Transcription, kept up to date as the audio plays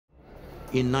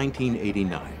In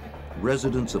 1989,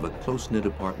 residents of a close-knit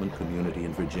apartment community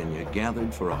in Virginia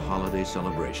gathered for a holiday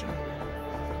celebration.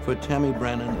 For Tammy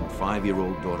Brannen and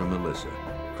 5-year-old daughter Melissa,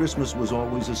 Christmas was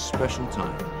always a special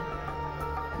time.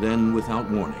 Then,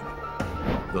 without warning,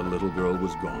 the little girl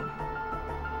was gone.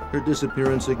 Her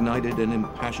disappearance ignited an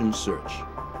impassioned search.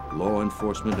 Law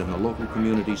enforcement and the local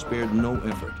community spared no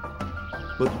effort.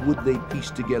 But would they piece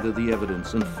together the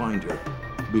evidence and find her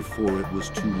before it was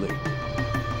too late?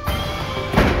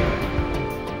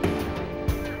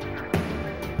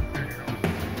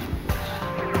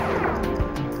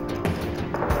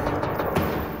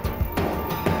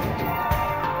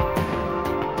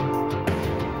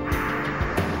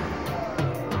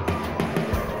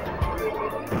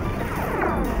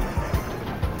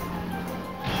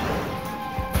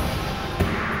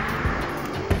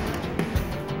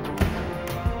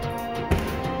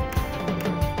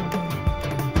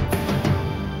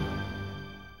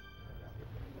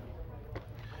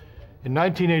 In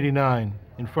 1989,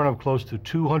 in front of close to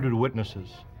 200 witnesses,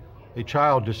 a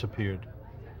child disappeared.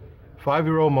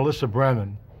 5-year-old Melissa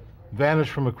Brannen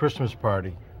vanished from a Christmas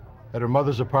party at her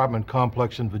mother's apartment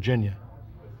complex in Virginia.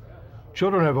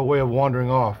 Children have a way of wandering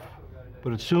off,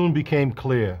 but it soon became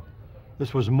clear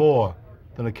this was more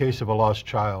than a case of a lost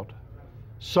child.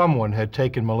 Someone had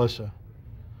taken Melissa.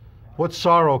 What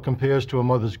sorrow compares to a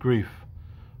mother's grief?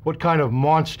 What kind of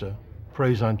monster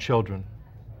preys on children?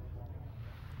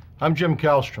 I'm Jim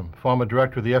Kallstrom, former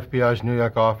director of the FBI's New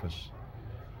York office.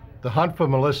 The hunt for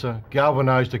Melissa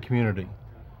galvanized the community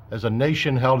as a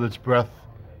nation held its breath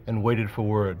and waited for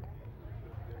word.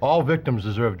 All victims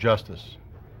deserve justice.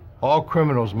 All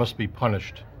criminals must be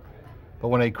punished. But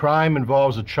when a crime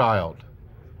involves a child,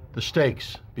 the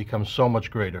stakes become so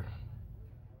much greater.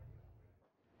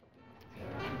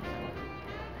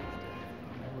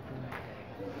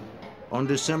 On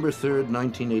December 3rd,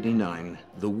 1989,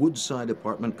 the Woodside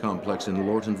apartment complex in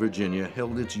Lorton, Virginia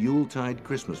held its Yuletide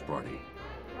Christmas party.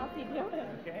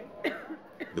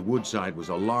 The Woodside was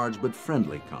a large but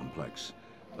friendly complex,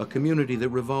 a community that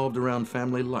revolved around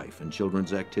family life and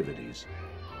children's activities.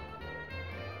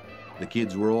 The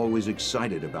kids were always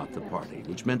excited about the party,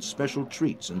 which meant special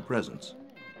treats and presents.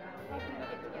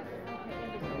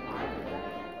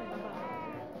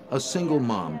 A single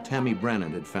mom, Tammy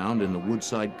Brannen, had found in the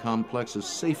Woodside complex a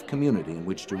safe community in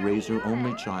which to raise her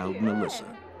only child, Melissa.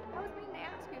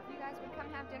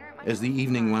 As the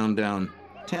evening wound down,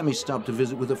 Tammy stopped to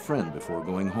visit with a friend before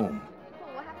going home. Cool,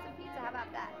 we'll have some pizza. How about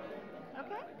that?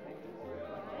 Okay?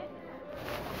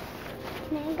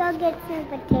 Can I go get some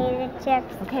potato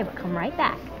chips? Okay, but come right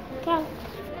back. Okay.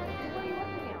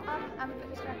 I'm a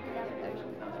fitness director down at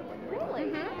Ocean. Really?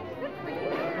 Mm-hmm. Good for you.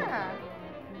 Yeah.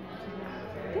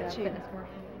 Did you?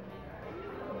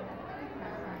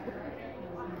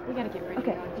 We gotta get ready.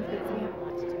 Okay.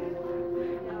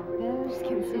 She's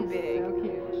getting so big. So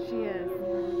cute. She is.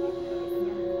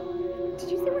 Did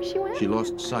you see where she went? She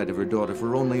lost sight of her daughter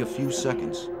for only a few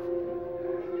seconds.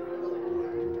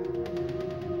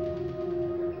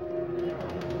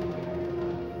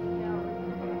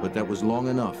 But that was long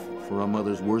enough for a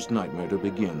mother's worst nightmare to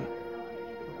begin.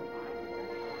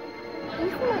 Can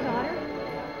you see my daughter?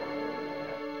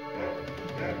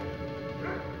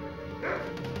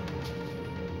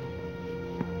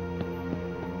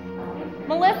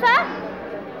 Melissa?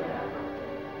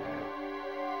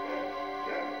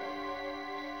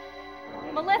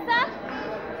 Melissa?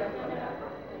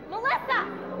 Melissa?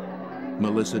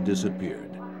 Melissa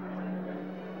disappeared.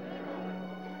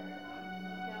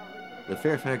 The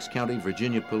Fairfax County,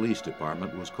 Virginia Police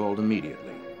Department was called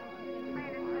immediately.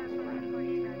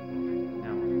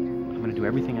 Now, I'm going to do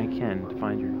everything I can to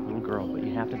find your little girl, but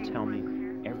you have to tell me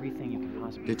everything you can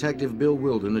possibly. Detective Bill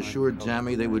Wilden assured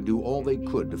Tammy they would do all they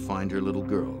could to find her little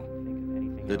girl.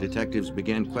 The detectives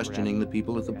began questioning the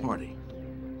people at the party.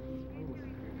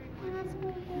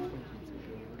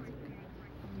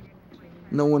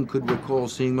 No one could recall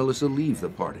seeing Melissa leave the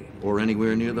party or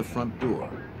anywhere near the front door.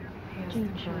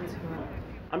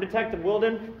 I'm Detective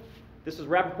Wilden. This is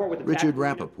Rappaport with the Richard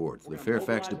Rappaport, the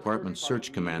Fairfax Department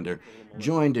search commander,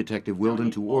 joined Detective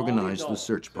Wilden to organize the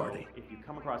search party. If you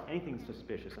come across anything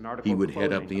suspicious, an article He would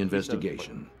head up the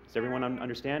investigation. Does everyone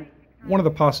understand? One of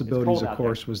the possibilities, of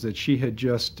course, was that she had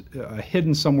just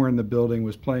hidden somewhere in the building,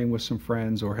 was playing with some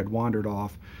friends, or had wandered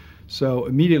off. So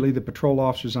immediately the patrol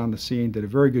officers on the scene did a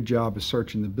very good job of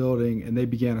searching the building, and they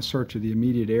began a search of the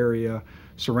immediate area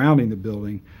surrounding the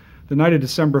building. The night of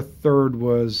December 3rd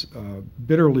was a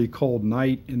bitterly cold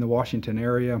night in the Washington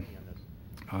area.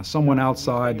 Someone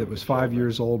outside that was 5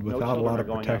 years old without a lot of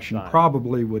protection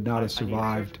probably would not have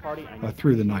survived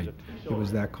through the night. It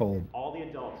was that cold. All the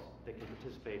adults that can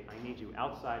participate Okay, I need you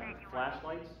outside with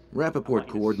flashlights. Rappaport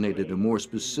coordinated a more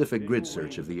specific grid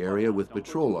search of the area with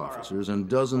patrol officers and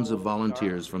dozens of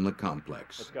volunteers from the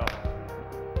complex. Let's go.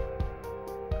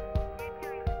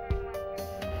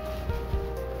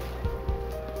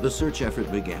 The search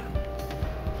effort began.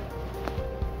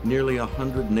 Nearly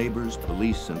 100 neighbors,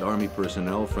 police, and Army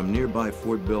personnel from nearby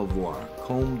Fort Belvoir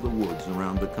combed the woods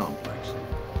around the complex.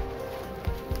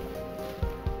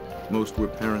 Most were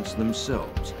parents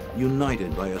themselves,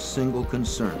 united by a single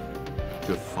concern: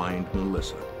 to find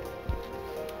Melissa.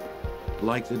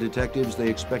 Like the detectives, they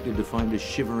expected to find a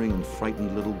shivering and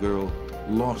frightened little girl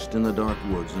lost in the dark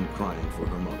woods and crying for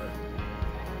her mother.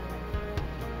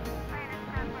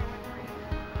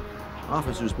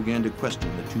 Officers began to question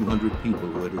the 200 people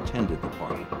who had attended the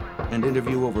party and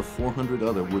interview over 400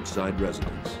 other Woodside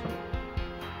residents.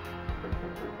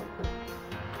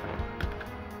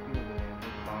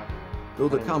 Though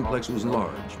the complex was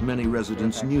large, many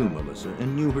residents knew Melissa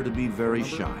and knew her to be very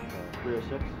shy.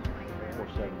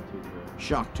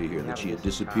 Shocked to hear that she had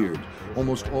disappeared,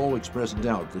 almost all expressed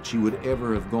doubt that she would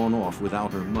ever have gone off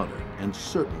without her mother, and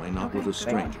certainly not with a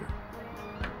stranger.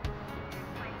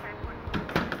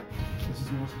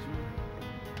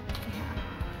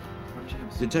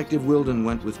 Detective Wilden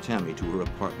went with Tammy to her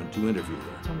apartment to interview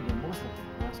her.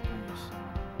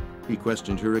 He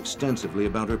questioned her extensively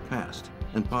about her past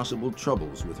and possible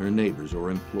troubles with her neighbors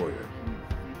or employer.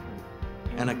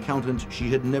 An accountant, she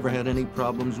had never had any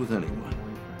problems with anyone.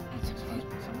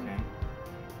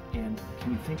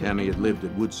 Tammy had lived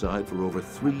at Woodside for over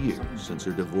 3 years since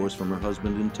her divorce from her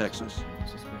husband in Texas.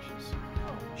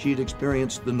 She had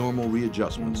experienced the normal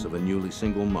readjustments of a newly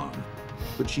single mom,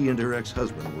 but she and her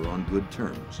ex-husband were on good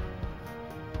terms.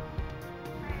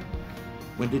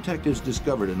 When detectives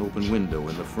discovered an open window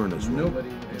in the furnace room,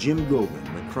 Jim Gogan,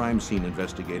 the crime scene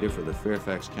investigator for the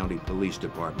Fairfax County Police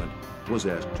Department, was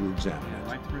asked to examine it.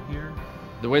 Right through here?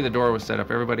 The way the door was set up,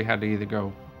 everybody had to either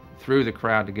go through the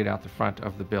crowd to get out the front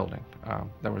of the building.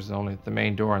 That was only the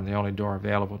main door and the only door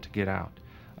available to get out,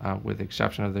 with the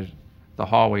exception of the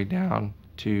hallway down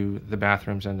to the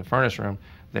bathrooms and the furnace room.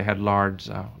 They had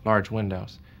large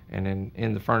windows, and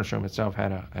in the furnace room itself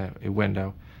had a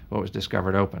window, what was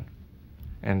discovered open.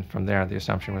 And from there, the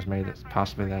assumption was made that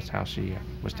possibly that's how she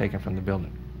was taken from the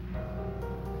building.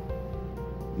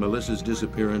 Melissa's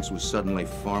disappearance was suddenly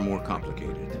far more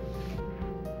complicated.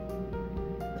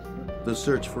 The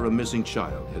search for a missing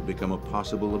child had become a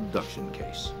possible abduction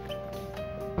case.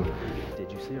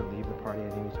 Did you see her leave the party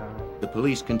at any time? The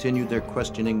police continued their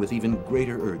questioning with even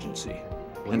greater urgency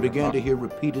and began to hear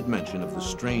repeated mention of the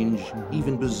strange,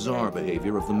 even bizarre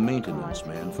behavior of the maintenance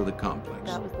man for the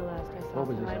complex. That was the last I saw. What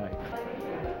was his height?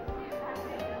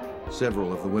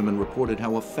 Several of the women reported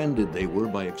how offended they were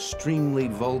by extremely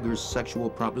vulgar sexual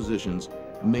propositions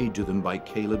made to them by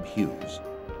Caleb Hughes.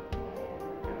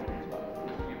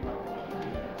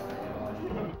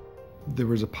 There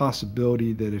was a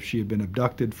possibility that if she had been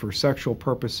abducted for sexual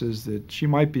purposes, that she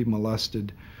might be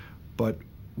molested, but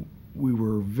we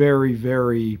were very,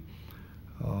 very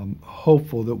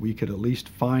hopeful that we could at least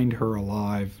find her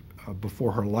alive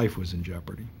before her life was in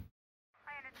jeopardy.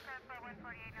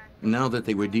 Now that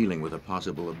they were dealing with a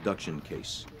possible abduction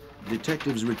case,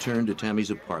 detectives returned to Tammy's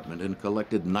apartment and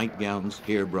collected nightgowns,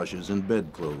 hairbrushes, and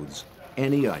bedclothes,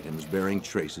 any items bearing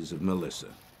traces of Melissa.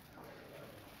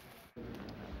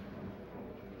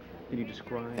 Can you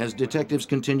describe? As detectives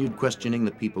continued questioning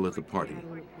the people at the party,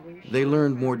 they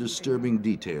learned more disturbing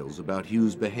details about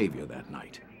Hughes' behavior that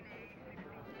night.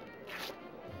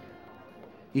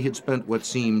 He had spent what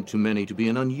seemed to many to be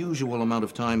an unusual amount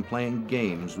of time playing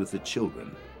games with the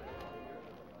children.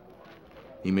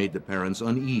 He made the parents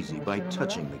uneasy by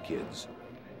touching the kids.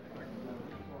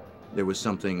 There was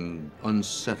something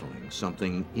unsettling,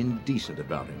 something indecent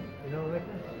about him.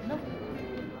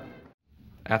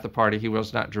 At the party, he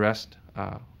was not dressed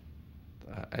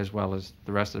as well as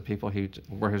the rest of the people. He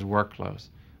wore his work clothes.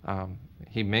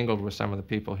 He mingled with some of the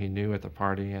people he knew at the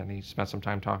party, and he spent some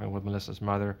time talking with Melissa's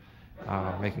mother,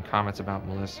 making comments about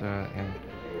Melissa, and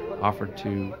offered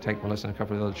to take Melissa and a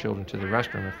couple of the other children to the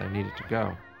restroom if they needed to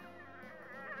go.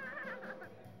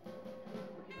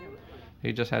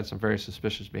 He just had some very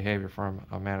suspicious behavior from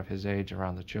a man of his age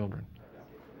around the children.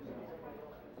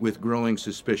 With growing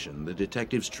suspicion, the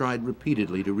detectives tried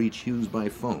repeatedly to reach Hughes by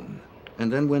phone,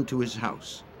 and then went to his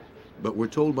house, but were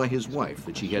told by his wife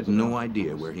that she had no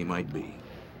idea where he might be.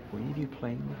 Were any of you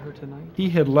playing with her tonight? He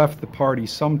had left the party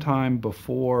sometime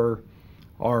before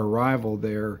our arrival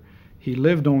there. He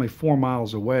lived only 4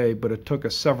 miles away, but it took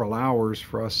us several hours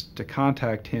for us to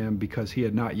contact him because he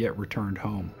had not yet returned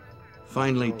home.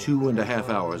 Finally, 2.5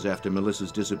 hours after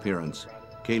Melissa's disappearance,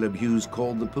 Caleb Hughes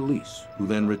called the police, who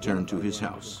then returned to his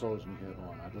house.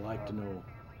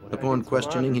 Upon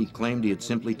questioning, he claimed he had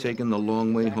simply taken the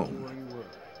long way home.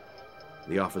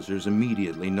 The officers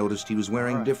immediately noticed he was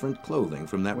wearing different clothing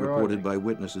from that reported by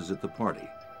witnesses at the party.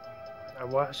 I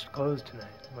washed clothes tonight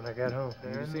when I got home.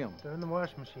 They're in the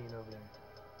wash machine over there.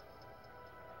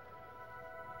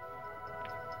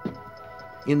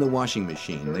 In the washing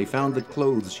machine, they found the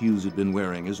clothes Hughes had been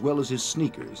wearing, as well as his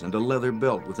sneakers and a leather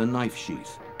belt with a knife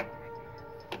sheath.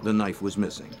 The knife was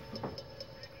missing.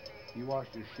 You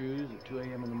washed your shoes at 2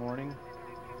 a.m. in the morning?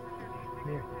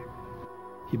 Yeah.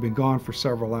 He'd been gone for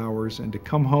several hours, and to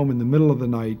come home in the middle of the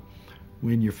night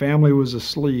when your family was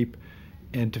asleep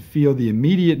and to feel the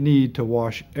immediate need to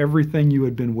wash everything you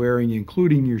had been wearing,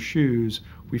 including your shoes,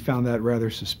 we found that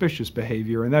rather suspicious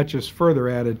behavior, and that just further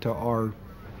added to our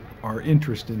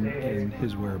interest in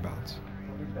his whereabouts.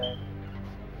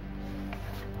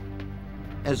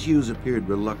 As Hughes appeared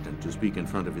reluctant to speak in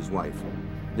front of his wife,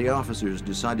 the officers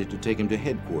decided to take him to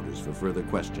headquarters for further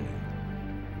questioning.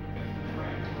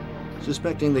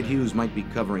 Suspecting that Hughes might be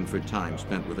covering for time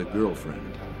spent with a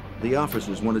girlfriend, the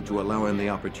officers wanted to allow him the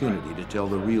opportunity to tell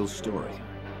the real story.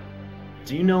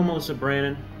 Do you know Melissa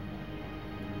Brannen?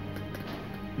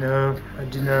 No, I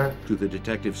do not. To the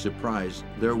detective's surprise,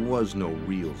 there was no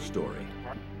real story.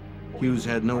 Hughes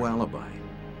had no alibi.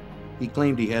 He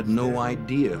claimed he had no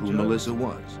idea who Melissa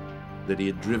was, that he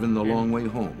had driven the long way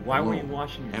home Why were you alone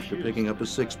washing your after shoes? picking up a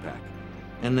six-pack,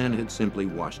 and then had simply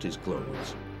washed his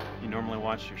clothes. You normally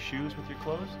wash your shoes with your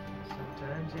clothes?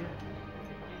 Sometimes, yeah.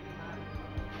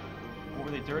 What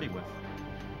were they dirty with?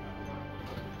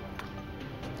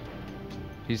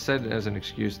 He said as an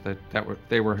excuse that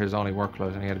they were his only work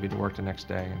clothes and he had to be to work the next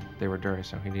day and they were dirty,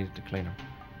 so he needed to clean them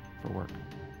for work.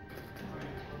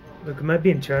 Look, am I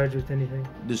being charged with anything?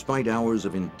 Despite hours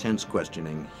of intense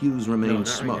questioning, Hughes remained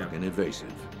smug and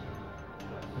evasive.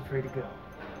 I'm free to go.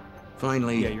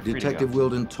 Finally, Yeah, you're free to Detective go.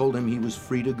 Wilden told him he was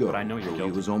free to go, But I know you're though he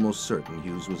guilty. was almost certain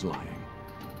Hughes was lying.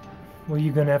 Well,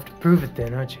 you're gonna have to prove it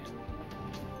then, aren't you?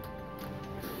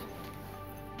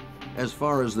 As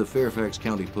far as the Fairfax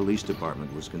County Police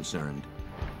Department was concerned,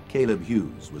 Caleb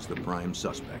Hughes was the prime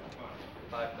suspect.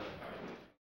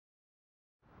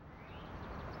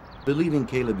 Believing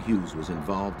Caleb Hughes was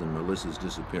involved in Melissa's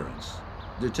disappearance,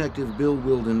 Detective Bill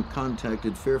Wilden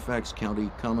contacted Fairfax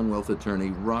County Commonwealth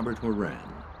Attorney Robert Horan.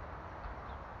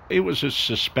 It was a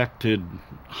suspected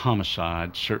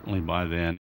homicide, certainly by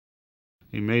then.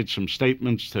 He made some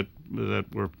statements that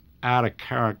were out of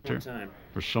character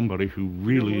for somebody who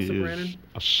really Melissa is Brannen?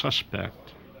 a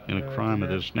suspect in a crime of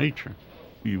this nature.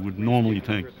 You would normally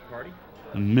think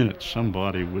the minute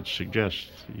somebody would suggest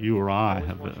you or I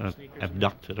have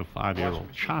abducted a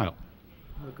 5-year-old child,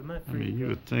 Look, am I I free mean, to you go?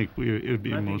 would think it would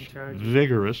be Am I the being most charged?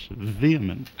 vigorous,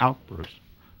 vehement outburst.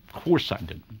 Of course I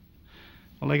didn't.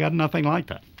 Well, they got nothing like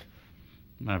that.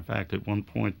 Matter of fact, at one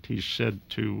point he said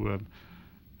to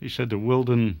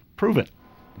Wilden, "Prove it,"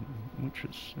 which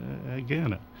is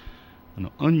again an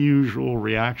unusual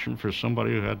reaction for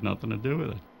somebody who had nothing to do with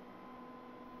it.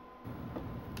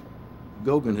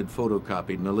 Gogan had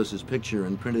photocopied Melissa's picture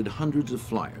and printed hundreds of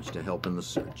flyers to help in the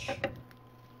search.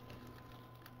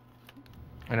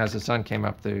 And as the sun came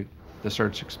up, the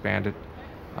search expanded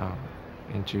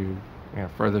into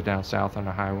further down south on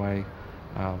the highway.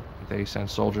 They sent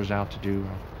soldiers out to do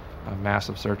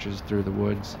massive searches through the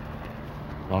woods,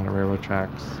 along the railroad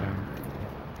tracks,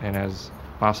 and as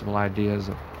possible ideas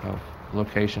of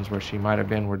locations where she might have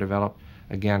been were developed,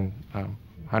 again,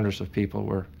 hundreds of people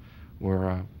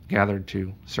were gathered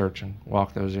to search and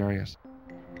walk those areas.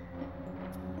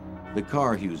 The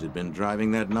car Hughes had been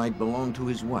driving that night belonged to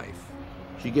his wife.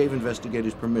 She gave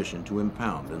investigators permission to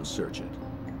impound and search it.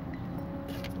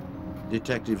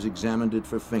 Detectives examined it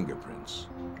for fingerprints,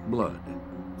 blood,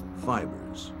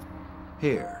 fibers,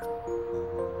 hair,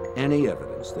 any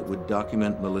evidence that would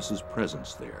document Melissa's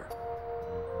presence there.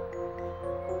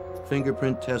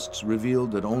 Fingerprint tests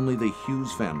revealed that only the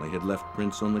Hughes family had left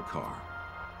prints on the car.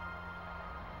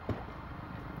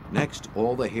 Next,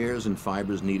 all the hairs and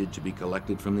fibers needed to be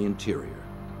collected from the interior.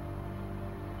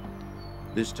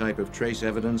 This type of trace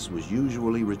evidence was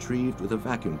usually retrieved with a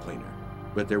vacuum cleaner,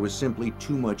 but there was simply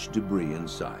too much debris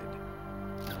inside.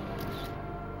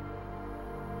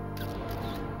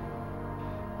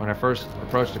 When I first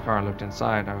approached the car and looked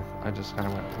inside, I just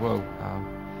kind of went, whoa.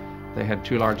 They had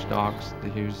 2 large dogs, the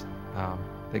Hughes.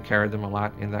 They carried them a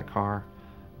lot in that car.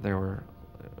 It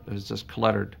was just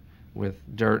cluttered with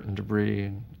dirt and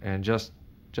debris and just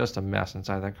a mess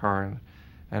inside that car.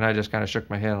 And I just kind of shook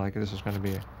my head like this was going to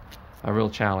be a real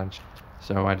challenge.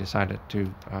 So I decided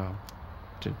to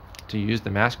use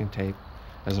the masking tape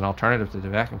as an alternative to the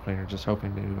vacuum cleaner, just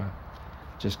hoping to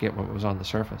just get what was on the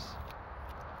surface.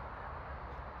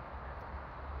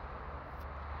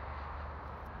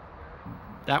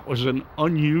 That was an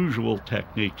unusual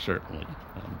technique, certainly.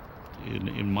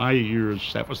 In my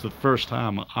years, that was the first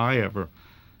time I ever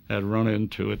had run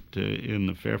into it in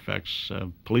the Fairfax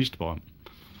Police Department.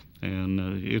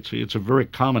 And it's a very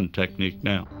common technique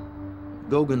now.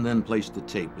 Gogan then placed the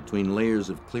tape between layers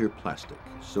of clear plastic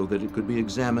so that it could be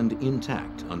examined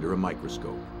intact under a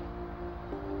microscope.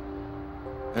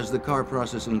 As the car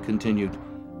processing continued,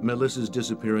 Melissa's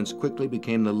disappearance quickly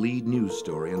became the lead news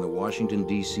story in the Washington,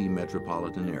 D.C.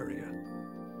 metropolitan area.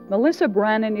 Melissa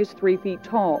Brannen is 3 feet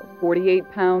tall, 48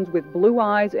 pounds, with blue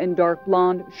eyes and dark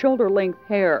blonde, shoulder-length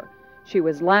hair. She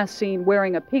was last seen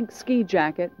wearing a pink ski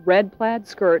jacket, red plaid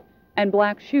skirt, and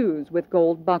black shoes with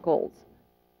gold buckles.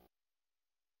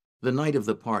 The night of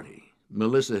the party,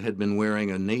 Melissa had been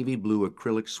wearing a navy blue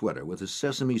acrylic sweater with a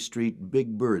Sesame Street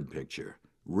Big Bird picture,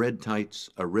 red tights,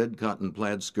 a red cotton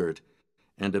plaid skirt,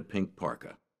 and a pink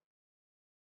parka.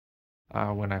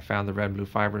 When I found the red blue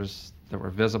fibers that were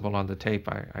visible on the tape,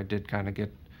 I did kind of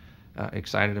get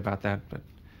excited about that. But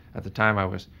at the time I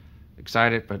was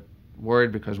excited but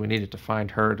worried because we needed to find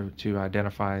her to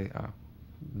identify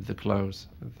the clothes,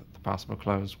 the possible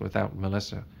clothes. Without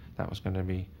Melissa, that was going to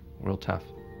be real tough.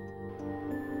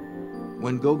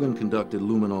 When Gogan conducted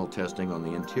luminol testing on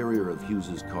the interior of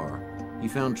Hughes's car, he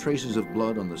found traces of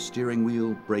blood on the steering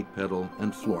wheel, brake pedal,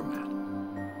 and floor mat.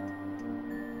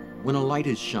 When a light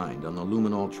is shined on the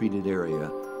luminol-treated area,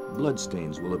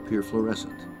 bloodstains will appear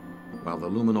fluorescent. While the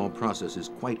luminol process is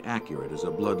quite accurate as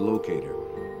a blood locator,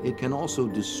 it can also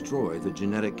destroy the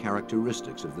genetic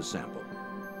characteristics of the sample.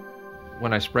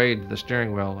 When I sprayed the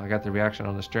steering wheel, I got the reaction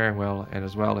on the steering wheel and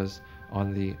as well as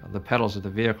on the pedals of the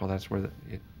vehicle. That's where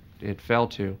it fell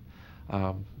to.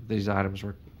 These items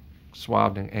were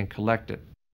swabbed and collected.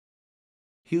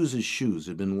 Hughes's shoes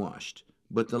had been washed,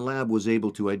 but the lab was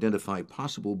able to identify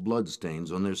possible blood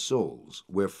stains on their soles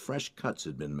where fresh cuts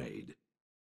had been made.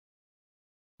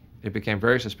 It became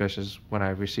very suspicious when I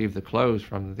received the clothes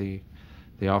from the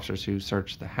officers who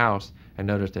searched the house and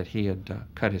noticed that he had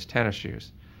cut his tennis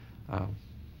shoes.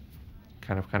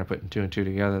 Kind of putting two and two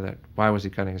together, that why was he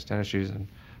cutting his tennis shoes and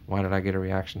why did I get a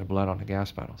reaction to blood on the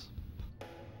gas pedals?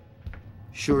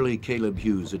 Surely Caleb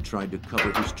Hughes had tried to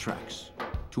cover his tracks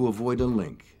to avoid a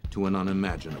link to an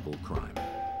unimaginable crime.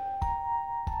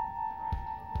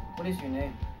 What is your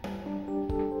name?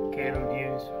 Caleb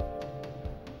Hughes.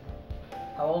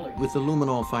 How old are you? With the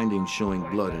luminol findings showing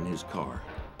blood in his car,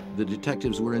 the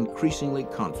detectives were increasingly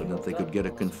confident they could get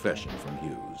a confession from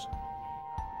Hughes.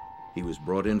 He was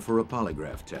brought in for a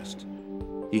polygraph test.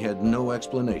 He had no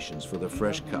explanations for the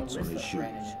fresh cuts on his shoes.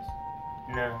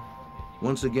 No.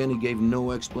 Once again, he gave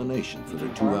no explanation for the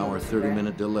 2-hour,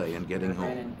 30-minute delay in getting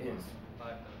home.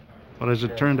 But as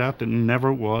it turned out, there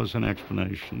never was an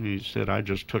explanation. He said, I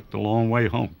just took the long way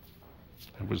home.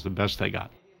 It was the best they got.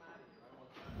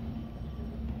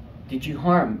 Did you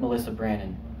harm Melissa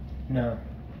Brannen? No.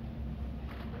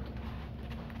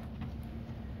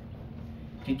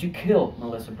 Did you kill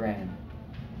Melissa Brannen?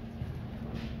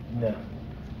 No.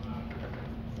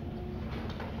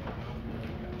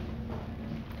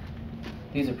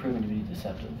 These are proven to be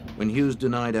deceptive. When Hughes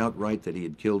denied outright that he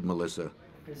had killed Melissa,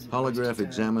 polygraph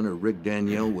examiner Rick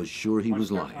Danielle was sure he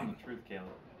was lying.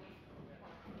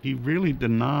 He really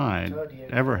denied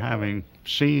ever having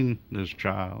seen this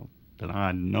child,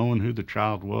 denied knowing who the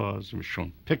child was. He was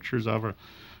showing pictures of her,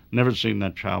 never seen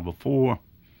that child before.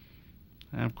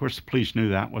 And of course the police knew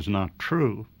that was not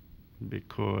true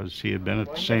because he had been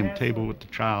at the same table with the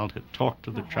child, had talked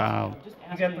to the child.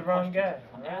 You got the wrong guy.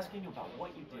 I'm asking you about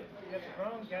what you did. You got the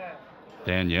wrong guy.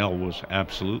 Danielle was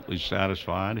absolutely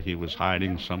satisfied he was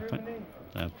hiding something,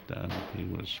 that he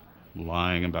was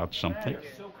lying about something.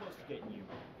 So close to getting you.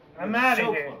 I'm out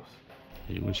of here.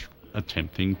 He was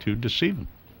attempting to deceive him.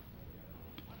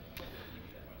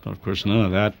 But of course, none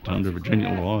of that under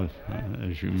Virginia law,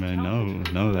 as you may know,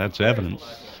 none of that's evidence.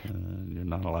 You're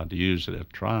not allowed to use it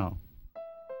at trial.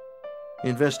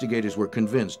 Investigators were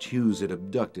convinced Hughes had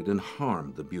abducted and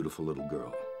harmed the beautiful little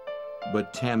girl.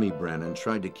 But Tammy Brannen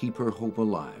tried to keep her hope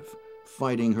alive,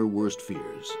 fighting her worst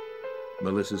fears.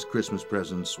 Melissa's Christmas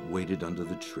presents waited under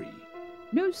the tree.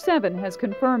 News 7 has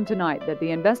confirmed tonight that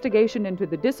the investigation into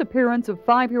the disappearance of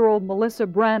 5-year-old Melissa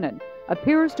Brannen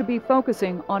appears to be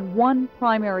focusing on one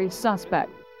primary suspect.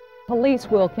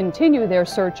 Police will continue their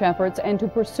search efforts and to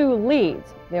pursue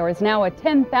leads. There is now a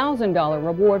 $10,000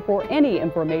 reward for any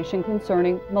information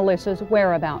concerning Melissa's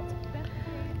whereabouts.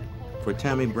 For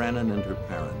Tammy Brannen and her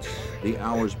parents, the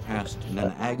hours passed in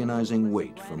an agonizing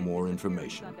wait for more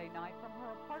information.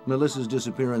 Melissa's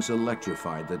disappearance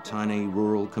electrified the tiny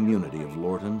rural community of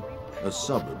Lorton, a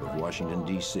suburb of Washington,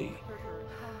 D.C.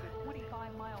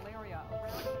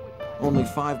 Only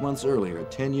 5 months earlier,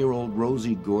 10-year-old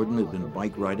Rosie Gordon had been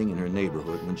bike riding in her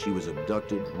neighborhood when she was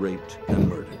abducted, raped, and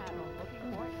murdered.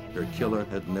 Her killer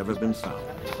had never been found.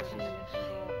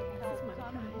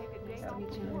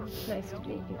 Nice to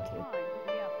meet you too.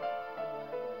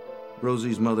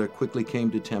 Rosie's mother quickly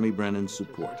came to Tammy Brannen's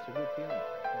support.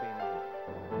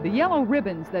 The yellow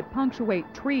ribbons that punctuate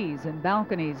trees and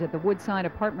balconies at the Woodside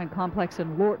apartment complex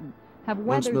in Lorton have weathered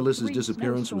Once Melissa's 3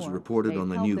 disappearance was snowstorms. reported They've on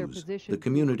the held their news, position the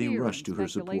community fear rushed to and her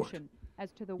support. speculation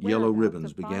as to the Yellow whereabouts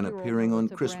ribbons of began 5-year-old appearing on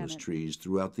Melissa Christmas Brannen. trees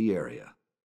throughout the area.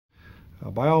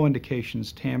 By all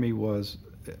indications, Tammy was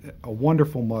a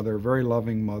wonderful mother, very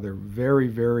loving mother, very,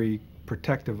 very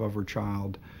protective of her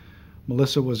child.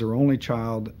 Melissa was her only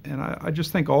child, and I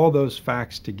just think all those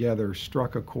facts together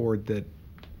struck a chord that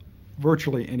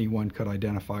virtually anyone could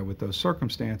identify with those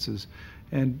circumstances,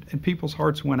 and people's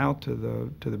hearts went out to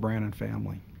the Brannen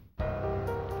family.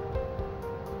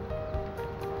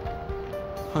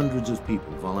 Hundreds of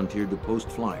people volunteered to post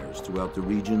flyers throughout the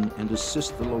region and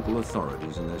assist the local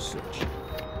authorities in their search.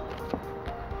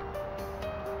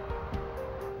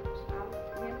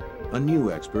 A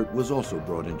new expert was also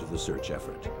brought into the search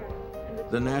effort.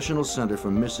 The National Center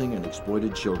for Missing and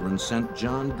Exploited Children sent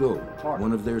John Gold,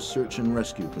 one of their search and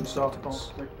rescue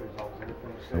consultants.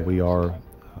 We are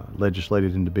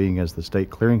legislated into being as the state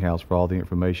clearinghouse for all the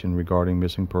information regarding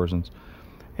missing persons,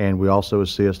 and we also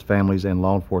assist families and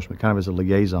law enforcement kind of as a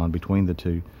liaison between the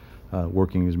two,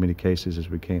 working as many cases as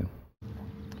we can.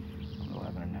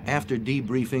 After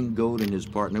debriefing, Gold and his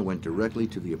partner went directly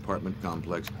to the apartment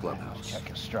complex clubhouse. Check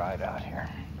your stride out here.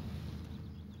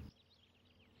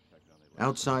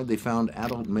 Outside, they found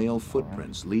adult male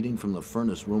footprints leading from the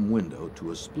furnace room window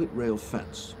to a split rail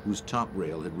fence whose top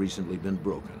rail had recently been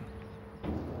broken.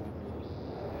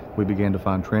 We began to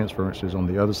find transferences on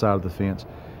the other side of the fence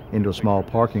into a small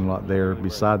parking lot there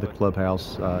beside the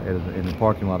clubhouse, in the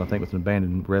parking lot, I think, with an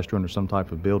abandoned restaurant or some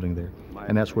type of building there.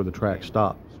 And that's where the track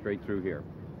stopped. Straight through here,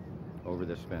 over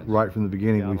this fence. Right from the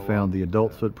beginning, we found the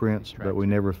adult footprints, but we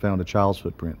never found a child's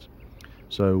footprints.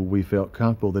 So we felt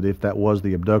comfortable that if that was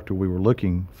the abductor we were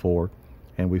looking for,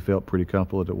 and we felt pretty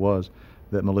comfortable that it was,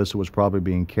 that Melissa was probably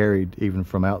being carried, even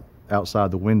from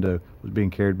outside the window, was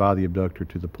being carried by the abductor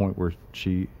to the point where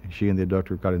she and the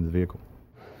abductor got in the vehicle.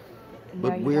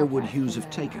 But where would Hughes have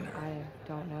taken her? I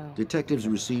don't know. Detectives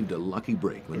received a lucky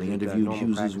break when they interviewed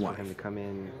Hughes's wife.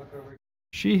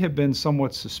 She had been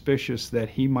somewhat suspicious that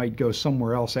he might go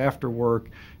somewhere else after work.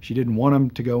 She didn't want him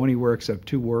to go anywhere except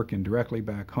to work and directly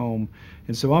back home.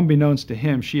 And so unbeknownst to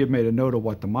him, she had made a note of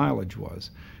what the mileage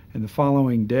was. And the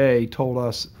following day told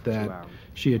us that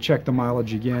she had checked the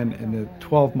mileage again and that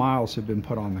 12 miles had been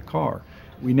put on the car.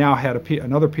 We now had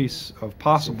another piece of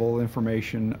possible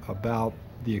information about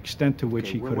the extent to which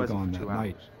he could have gone that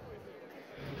night.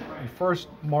 We first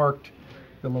marked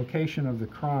the location of the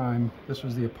crime. This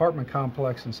was the apartment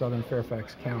complex in southern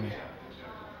Fairfax County.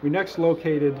 We next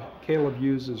located Caleb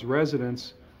Hughes'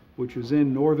 residence, which was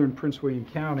in northern Prince William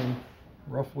County,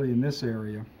 roughly in this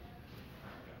area.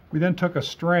 We then took a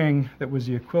string that was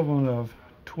the equivalent of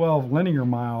 12 linear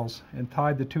miles and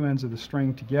tied the two ends of the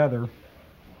string together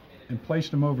and placed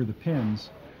them over the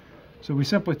pins. So we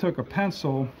simply took a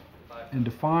pencil and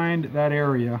defined that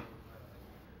area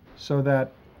so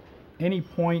that any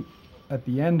point at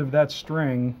the end of that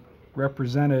string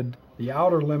represented the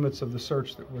outer limits of the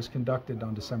search that was conducted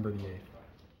on December the 8th.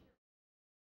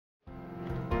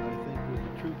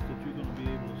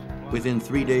 Within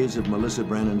 3 days of Melissa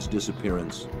Brannen's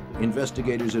disappearance,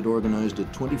 investigators had organized a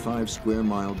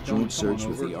 25-square-mile joint search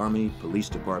with the Army, Police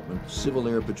Department, Civil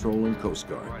Air Patrol, and Coast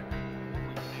Guard.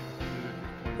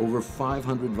 Over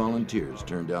 500 volunteers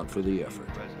turned out for the effort.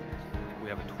 We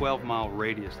have a 12-mile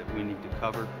radius that we need to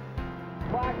cover.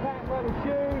 Black hat leather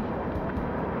shoes,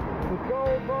 with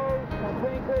gold bows, and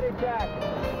pink hooded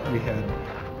jacket. We had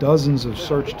dozens of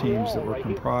search teams that were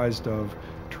comprised of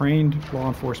trained law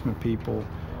enforcement people,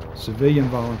 civilian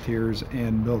volunteers,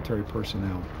 and military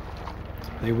personnel.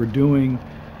 They were doing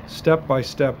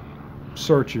step-by-step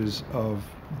searches of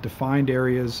defined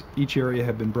areas. Each area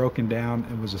had been broken down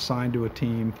and was assigned to a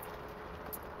team.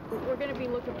 We're going to be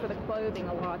looking for the clothing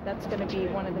a lot. That's going to be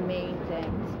one of the main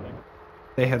things.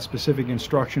 They had specific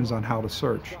instructions on how to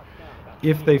search.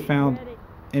 If they found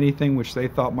anything which they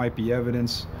thought might be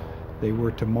evidence, they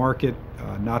were to mark it,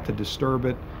 not to disturb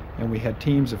it, and we had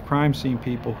teams of crime scene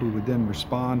people who would then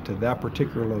respond to that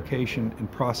particular location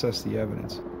and process the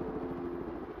evidence.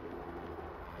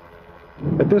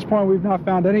 At this point, we've not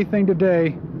found anything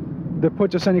today that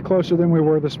puts us any closer than we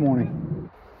were this morning.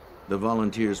 The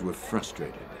volunteers were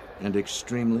frustrated and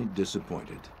extremely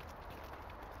disappointed.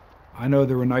 I know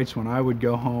there were nights when I would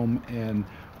go home and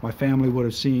my family would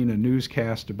have seen a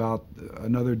newscast about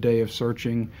another day of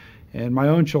searching, and my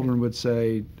own children would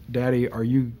say, "Daddy, are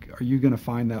you going to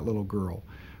find that little girl?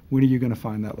 When are you going to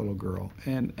find that little girl?"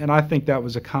 And I think that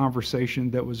was a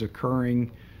conversation that was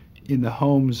occurring in the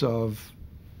homes of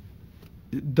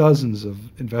dozens of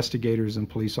investigators and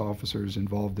police officers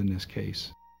involved in this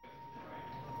case.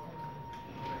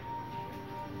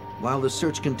 While the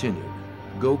search continued,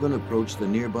 Gogan approached the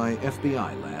nearby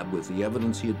FBI lab with the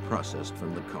evidence he had processed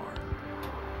from the car.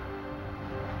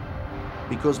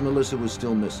 Because Melissa was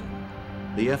still missing,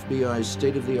 the FBI's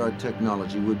state-of-the-art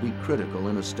technology would be critical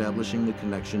in establishing the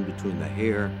connection between the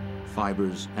hair,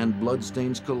 fibers, and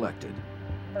bloodstains collected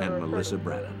and Melissa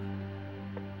Brannen.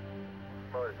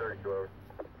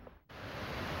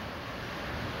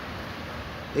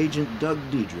 Agent Doug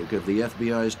Diedrich of the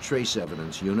FBI's Trace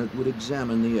Evidence Unit would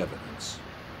examine the evidence.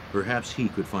 Perhaps he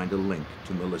could find a link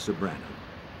to Melissa Brannen.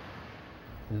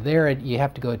 There you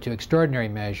have to go to extraordinary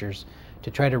measures to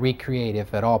try to recreate,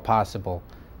 if at all possible,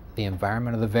 the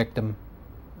environment of the victim,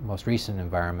 most recent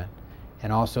environment,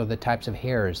 and also the types of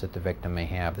hairs that the victim may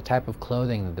have, the type of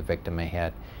clothing that the victim may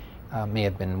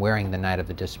have been wearing the night of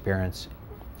the disappearance.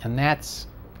 And that's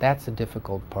the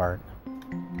difficult part.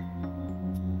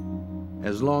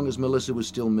 As long as Melissa was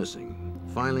still missing,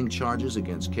 filing charges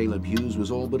against Caleb Hughes was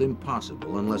all but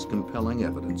impossible unless compelling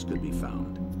evidence could be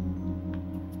found.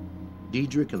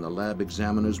 Diedrich and the lab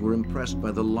examiners were impressed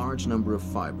by the large number of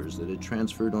fibers that had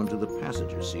transferred onto the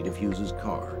passenger seat of Hughes's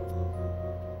car.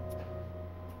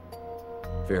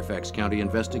 Fairfax County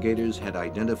investigators had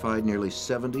identified nearly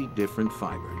 70 different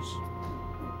fibers.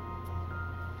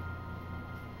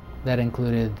 That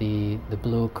included the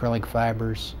blue acrylic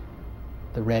fibers,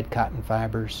 the red cotton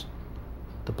fibers,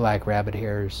 the black rabbit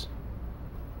hairs,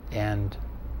 and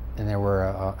there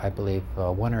were, I believe,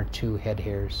 1 or 2 head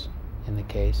hairs in the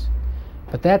case.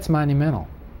 But that's monumental.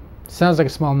 Sounds like a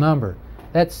small number.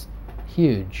 That's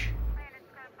huge.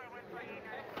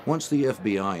 Once the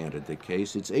FBI entered the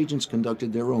case, its agents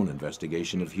conducted their own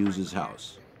investigation of Hughes's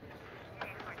house.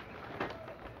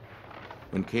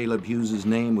 When Caleb Hughes's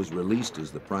name was released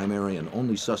as the primary and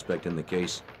only suspect in the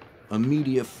case, a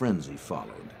media frenzy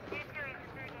followed.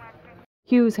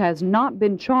 Hughes has not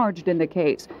been charged in the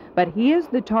case, but he is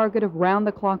the target of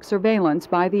round-the-clock surveillance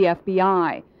by the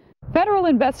FBI. Federal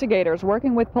investigators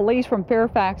working with police from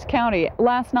Fairfax County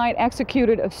last night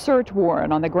executed a search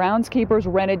warrant on the groundskeeper's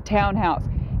rented townhouse.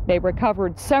 They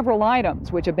recovered several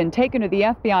items which have been taken to the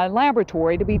FBI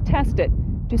laboratory to be tested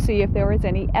to see if there is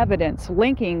any evidence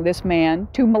linking this man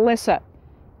to Melissa.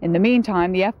 In the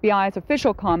meantime, the FBI's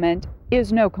official comment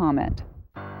is no comment.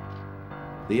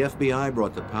 The FBI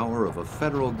brought the power of a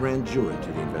federal grand jury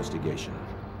to the investigation.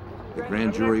 The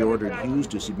grand jury ordered Hughes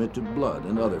to submit to blood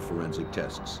and other forensic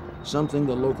tests, something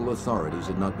the local authorities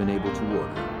had not been able to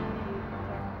order.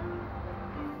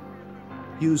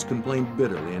 Hughes complained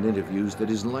bitterly in interviews that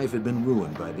his life had been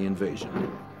ruined by the invasion.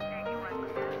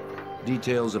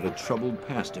 Details of a troubled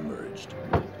past emerged.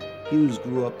 Hughes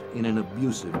grew up in an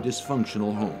abusive,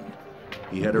 dysfunctional home.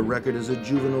 He had a record as a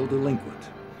juvenile delinquent,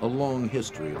 a long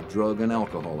history of drug and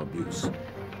alcohol abuse,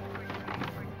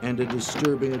 and a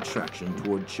disturbing attraction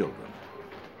toward children.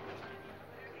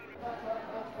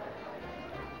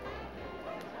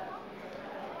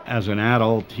 As an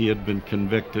adult, he had been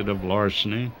convicted of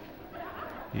larceny.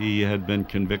 He had been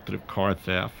convicted of car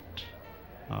theft.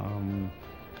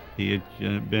 He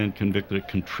had been convicted of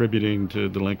contributing to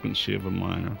delinquency of a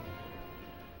minor.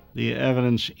 The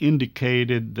evidence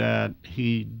indicated that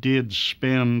he did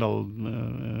spend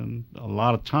a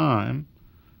lot of time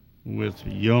with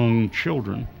young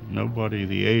children, nobody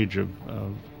the age of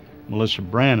Melissa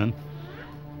Brannen,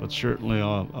 but certainly a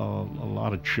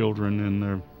lot of children in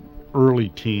their early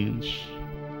teens.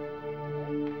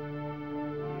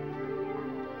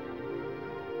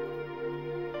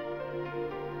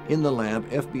 In the lab,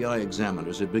 FBI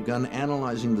examiners had begun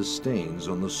analyzing the stains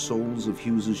on the soles of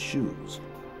Hughes's shoes.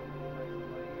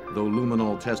 Though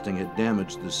luminol testing had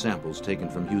damaged the samples taken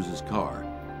from Hughes's car,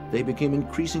 they became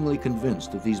increasingly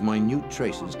convinced that these minute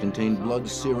traces contained blood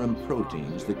serum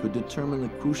proteins that could determine the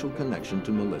crucial connection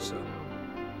to Melissa.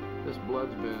 This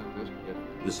blood's been...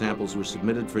 The samples were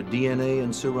submitted for DNA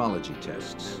and serology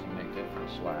tests. Make that for a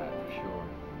slide, for sure.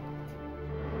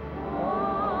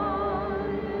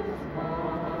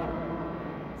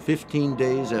 15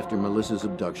 days after Melissa's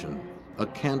abduction, a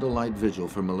candlelight vigil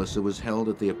for Melissa was held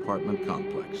at the apartment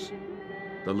complex.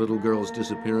 The little girl's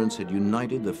disappearance had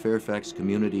united the Fairfax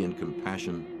community in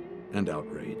compassion and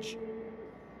outrage.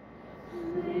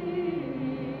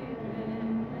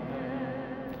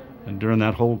 And during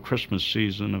that whole Christmas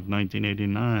season of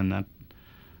 1989, that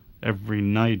every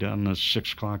night on the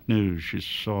 6 o'clock news, you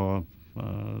saw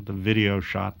the video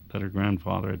shot that her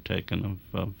grandfather had taken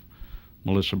of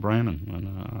Melissa Brannen.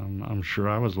 And I'm sure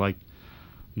I was like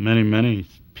many, many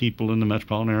people in the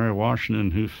metropolitan area of Washington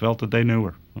who felt that they knew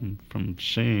her from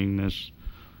seeing this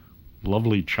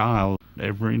lovely child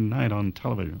every night on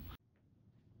television.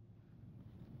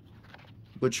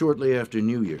 But shortly after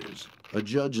New Year's, a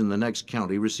judge in the next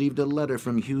county received a letter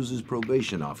from Hughes's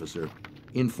probation officer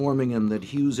informing him that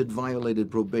Hughes had violated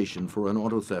probation for an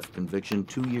auto theft conviction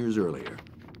 2 years earlier.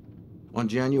 On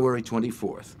January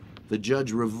 24th, the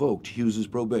judge revoked Hughes's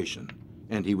probation,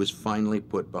 and he was finally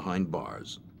put behind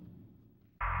bars.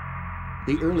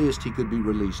 The earliest he could be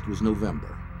released was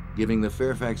November, giving the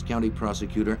Fairfax County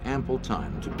prosecutor ample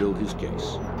time to build his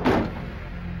case.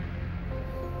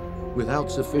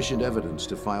 Without sufficient evidence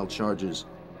to file charges,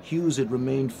 Hughes had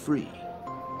remained free.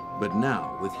 But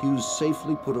now, with Hughes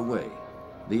safely put away,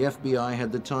 the FBI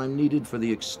had the time needed for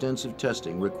the extensive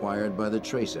testing required by the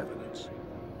trace evidence.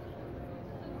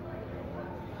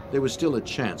 There was still a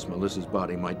chance Melissa's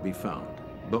body might be found,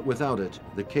 but without it,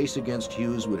 the case against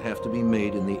Hughes would have to be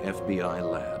made in the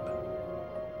FBI lab.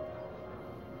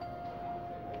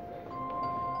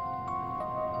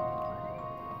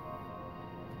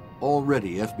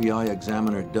 Already, FBI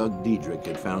examiner Doug Diedrich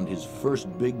had found his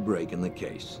first big break in the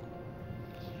case.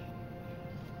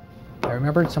 I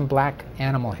remembered some black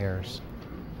animal hairs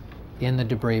in the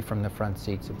debris from the front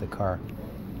seats of the car.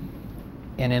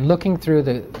 And in looking through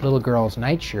the little girl's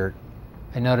nightshirt,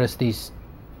 I noticed these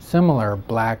similar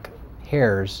black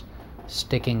hairs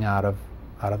sticking out of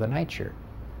the nightshirt.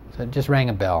 So it just rang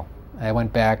a bell. I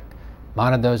went back,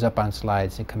 mounted those up on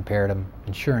slides and compared them,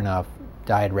 and sure enough,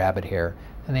 dyed rabbit hair,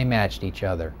 and they matched each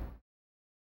other.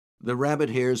 The rabbit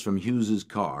hairs from Hughes's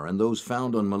car and those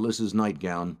found on Melissa's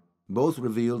nightgown both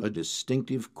revealed a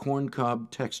distinctive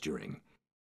corncob texturing.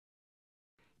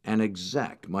 An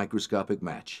exact microscopic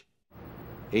match.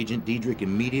 Agent Diedrich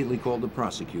immediately called the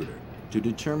prosecutor to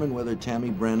determine whether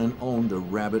Tammy Brannen owned a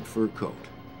rabbit fur coat.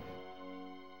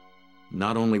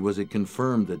 Not only was it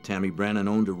confirmed that Tammy Brannen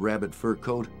owned a rabbit fur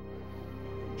coat,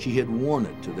 she had worn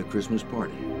it to the Christmas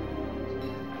party.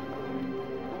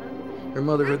 Her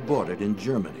mother had bought it in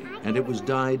Germany, and it was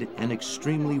dyed an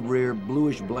extremely rare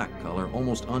bluish-black color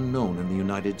almost unknown in the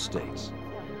United States.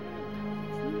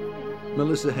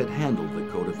 Melissa had handled the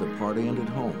coat at the party and at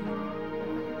home.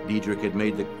 Diedrich had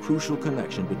made the crucial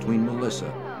connection between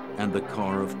Melissa and the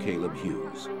car of Caleb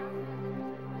Hughes.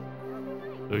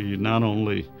 So you not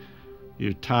only,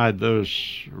 you tied those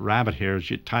rabbit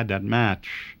hairs, you tied that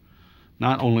match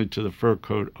not only to the fur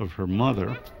coat of her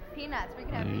mother,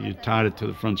 you tied it to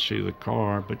the front seat of the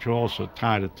car, but you also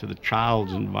tied it to the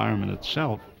child's environment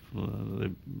itself,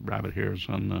 the rabbit hairs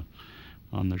on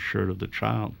the shirt of the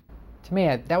child. To me,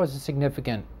 that was a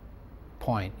significant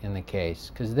point in the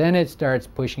case, because then it starts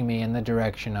pushing me in the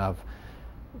direction of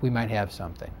we might have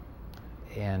something.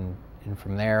 And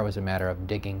from there, it was a matter of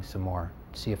digging some more,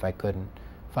 to see if I couldn't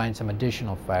find some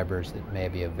additional fibers that may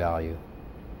be of value.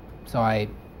 So I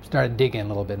started digging a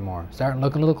little bit more, starting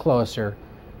looking a little closer,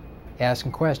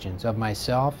 asking questions of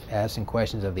myself, asking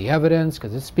questions of the evidence,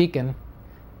 because it's speaking.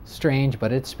 Strange,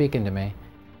 but it's speaking to me.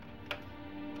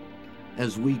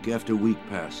 As week after week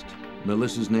passed,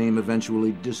 Melissa's name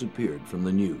eventually disappeared from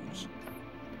the news.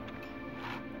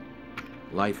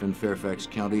 Life in Fairfax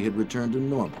County had returned to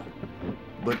normal,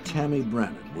 but Tammy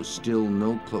Brannen was still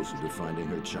no closer to finding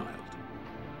her child.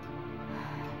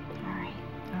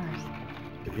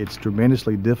 It's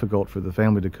tremendously difficult for the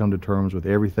family to come to terms with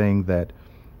everything that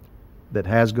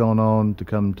has gone on, to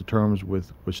come to terms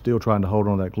with still trying to hold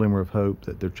on to that glimmer of hope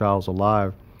that their child's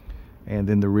alive, and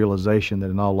then the realization that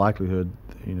in all likelihood,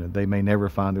 they may never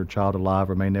find their child alive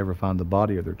or may never find the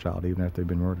body of their child even after they've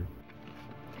been murdered.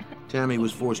 Tammy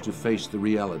was forced to face the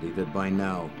reality that by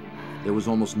now, there was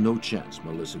almost no chance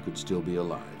Melissa could still be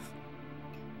alive.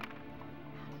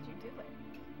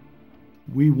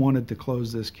 We wanted to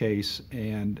close this case,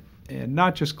 and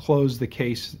not just close the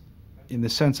case in the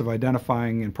sense of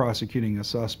identifying and prosecuting a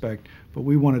suspect, but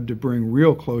we wanted to bring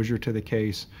real closure to the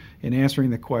case in answering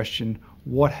the question,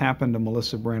 what happened to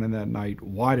Melissa Brannen that night?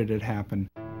 Why did it happen?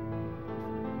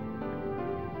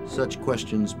 Such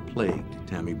questions plagued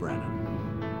Tammy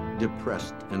Brannen.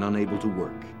 Depressed and unable to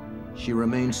work, she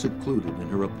remained secluded in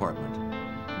her apartment,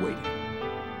 waiting.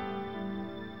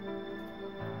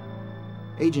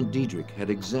 Agent Diedrich had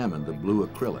examined the blue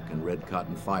acrylic and red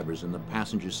cotton fibers in the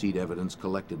passenger seat evidence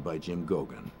collected by Jim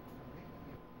Gogan.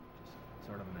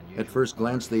 At first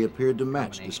glance, they appeared to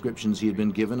match descriptions he had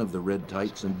been given of the red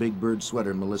tights and big bird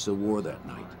sweater Melissa wore that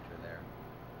night.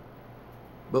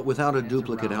 But without a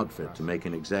duplicate outfit to make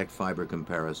an exact fiber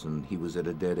comparison, he was at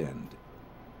a dead end.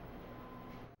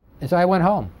 And so I went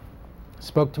home,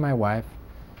 spoke to my wife.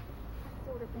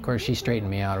 Of course, she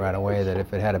straightened me out right away that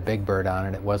if it had a big bird on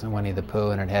it, it wasn't Winnie the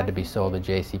Pooh, and it had to be sold at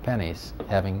JCPenney's,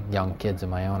 having young kids of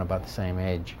my own about the same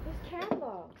age.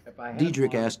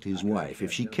 Diedrich asked his wife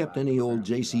if she kept any old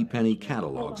JCPenney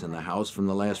catalogs in the house from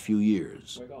the last few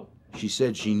years. She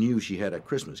said she knew she had a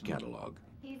Christmas catalog.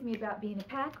 Teased me about being a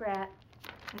pack rat.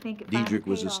 I think Diedrich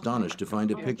was astonished to find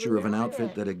a picture of an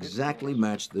outfit that exactly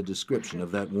matched the description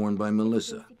of that worn by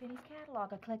Melissa. JCPenney's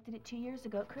catalog. I collected it 2 years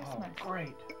ago at Christmas. Oh,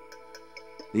 great.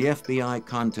 The FBI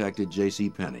contacted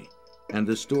JCPenney, and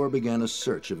the store began a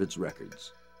search of its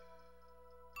records.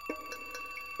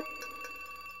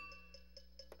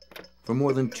 For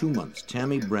more than 2 months,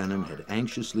 Tammy Brannen had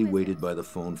anxiously waited by the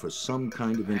phone for some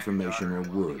kind of information or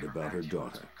word about her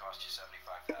daughter.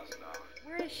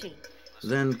 Where is she?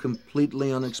 Then,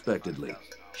 completely unexpectedly,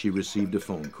 she received a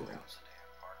phone call.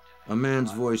 A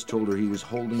man's voice told her he was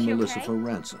holding Melissa for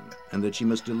ransom and that she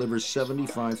must deliver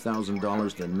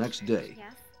 $75,000 the next day,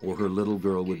 or her little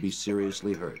girl would be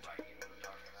seriously hurt.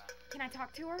 Can I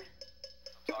talk to her?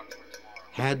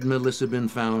 Had Melissa been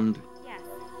found? Yes.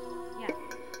 Yes.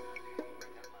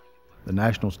 The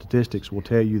national statistics will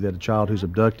tell you that a child who's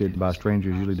abducted by a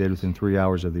stranger is usually dead within 3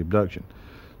 hours of the abduction.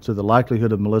 So the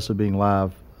likelihood of Melissa being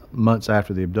alive months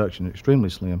after the abduction is extremely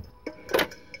slim.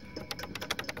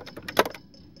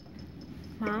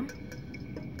 Mom,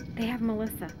 they have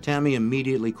Melissa. Tammy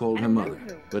immediately called her mother,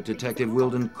 but Detective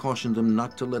Wilden cautioned them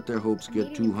not to let their hopes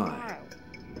get too high.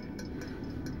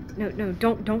 No,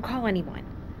 don't call anyone.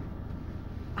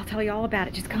 I'll tell you all about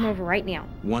it. Just come over right now.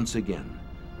 Once again,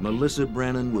 Melissa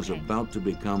Brannen was about to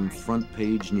become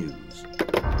front-page news.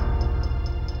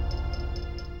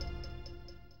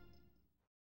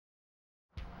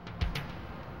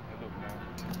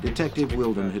 Detective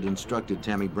Wilden had instructed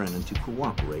Tammy Brannen to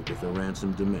cooperate with the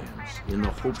ransom demands in the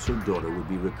hopes her daughter would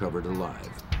be recovered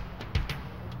alive.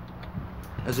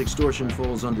 As extortion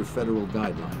falls under federal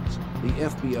guidelines, the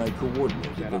FBI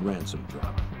coordinated the ransom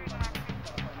drop.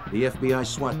 The FBI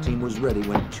SWAT team was ready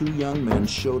when 2 young men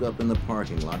showed up in the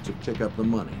parking lot to pick up the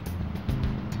money.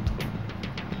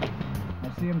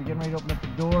 I see them getting ready to open up the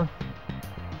door.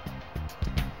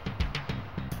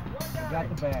 Got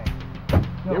the bag.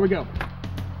 Go. Here we go.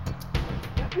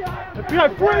 FBI,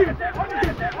 freeze!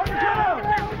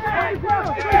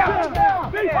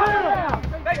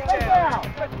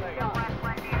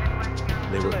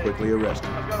 They were quickly arrested.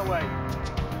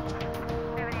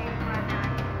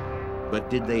 But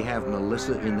did they have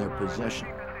Melissa in their possession?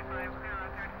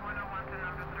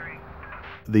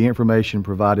 The information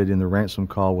provided in the ransom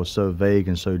call was so vague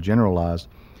and so generalized,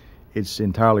 it's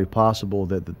entirely possible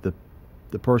that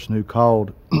the person who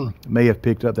called may have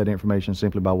picked up that information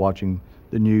simply by watching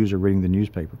the news or reading the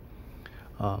newspaper.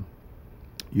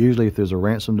 Usually if there's a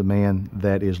ransom demand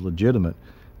that is legitimate,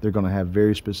 they're going to have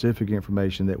very specific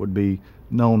information that would be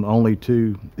known only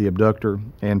to the abductor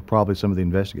and probably some of the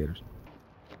investigators.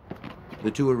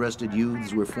 The 2 arrested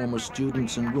youths were former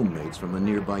students and roommates from a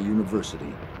nearby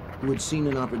university who had seen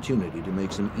an opportunity to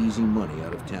make some easy money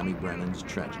out of Tammy Brannen's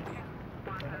tragedy.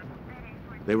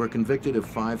 They were convicted of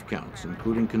 5 counts,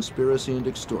 including conspiracy and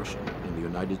extortion, in the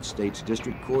United States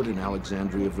District Court in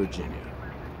Alexandria, Virginia.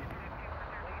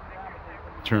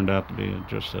 It turned out to be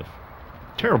just a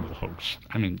terrible hoax.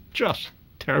 I mean, just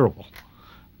terrible.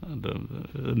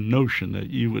 The notion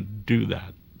that you would do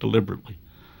that deliberately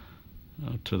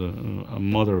to a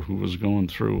mother who was going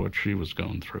through what she was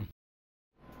going through.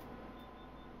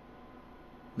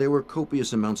 There were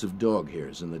copious amounts of dog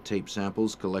hairs in the tape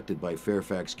samples collected by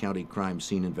Fairfax County crime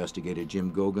scene investigator Jim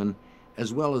Gogan,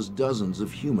 as well as dozens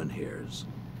of human hairs.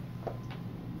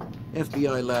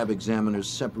 FBI lab examiners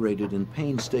separated and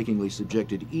painstakingly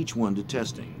subjected each one to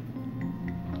testing.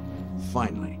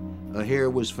 Finally, a hair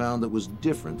was found that was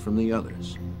different from the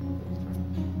others.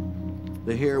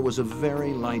 The hair was a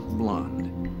very light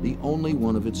blonde, the only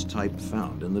one of its type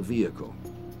found in the vehicle.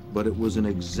 But it was an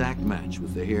exact match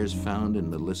with the hairs found in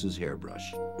Melissa's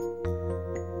hairbrush.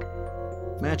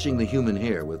 Matching the human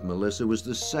hair with Melissa was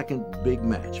the second big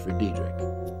match for Diedrich.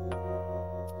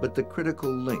 But the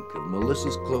critical link of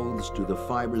Melissa's clothes to the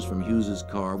fibers from Hughes's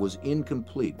car was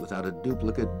incomplete without a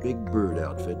duplicate Big Bird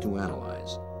outfit to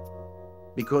analyze.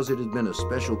 Because it had been a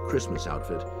special Christmas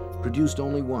outfit, produced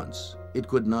only once, it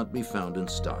could not be found in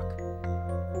stock.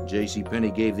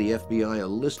 JCPenney gave the FBI a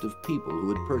list of people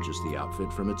who had purchased the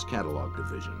outfit from its catalog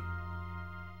division.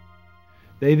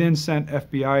 They then sent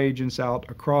FBI agents out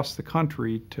across the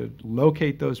country to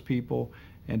locate those people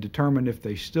and determined if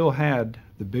they still had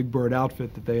the Big Bird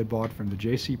outfit that they had bought from the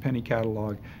JCPenney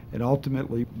catalog, and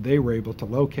ultimately they were able to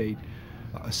locate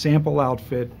a sample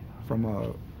outfit from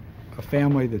a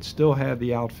family that still had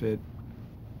the outfit.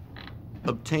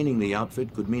 Obtaining the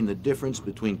outfit could mean the difference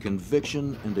between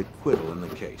conviction and acquittal in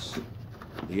the case.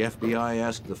 The FBI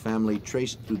asked the family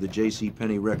traced through the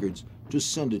JCPenney records to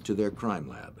send it to their crime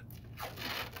lab.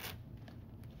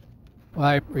 Well,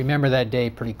 I remember that day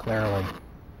pretty clearly.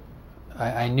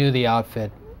 I knew the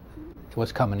outfit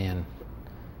was coming in.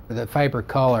 The fiber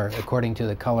color, according to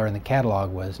the color in the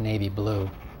catalog, was navy blue.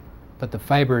 But the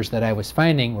fibers that I was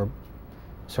finding were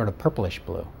sort of purplish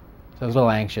blue. So I was a little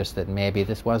anxious that maybe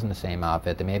this wasn't the same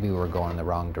outfit, that maybe we were going in the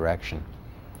wrong direction.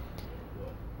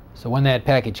 So when that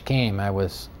package came, I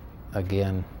was,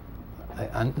 again,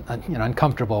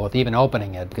 uncomfortable with even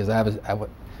opening it, because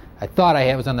I thought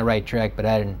I was on the right track, but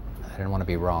I didn't want to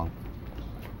be wrong.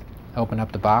 I opened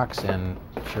up the box, and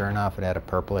sure enough, it had a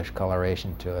purplish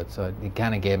coloration to it. So it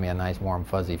kind of gave me a nice, warm,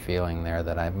 fuzzy feeling there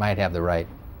that I might have the right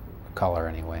color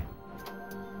anyway.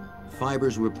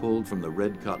 Fibers were pulled from the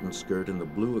red cotton skirt and the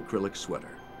blue acrylic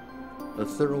sweater. A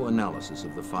thorough analysis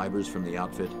of the fibers from the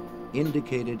outfit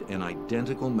indicated an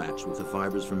identical match with the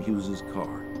fibers from Hughes's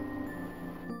car.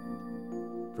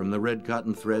 From the red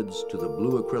cotton threads to the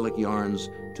blue acrylic yarns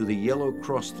to the yellow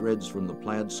cross threads from the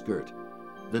plaid skirt,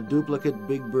 the duplicate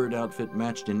Big Bird outfit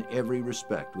matched in every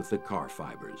respect with the car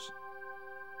fibers.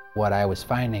 What I was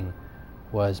finding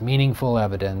was meaningful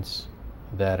evidence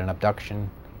that an abduction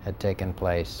had taken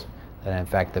place, that in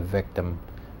fact the victim,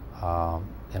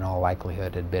 in all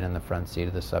likelihood, had been in the front seat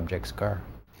of the subject's car.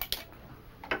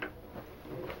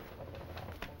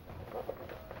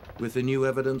 With the new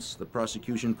evidence, the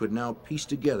prosecution could now piece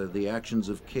together the actions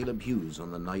of Caleb Hughes on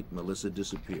the night Melissa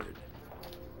disappeared.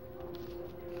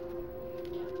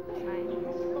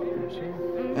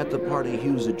 At the party,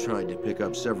 Hughes had tried to pick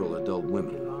up several adult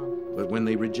women, but when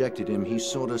they rejected him, he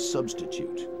sought a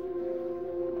substitute.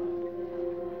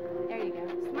 There you go.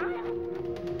 Smile.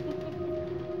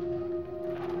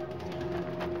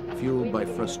 Fueled by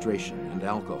frustration and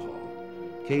alcohol,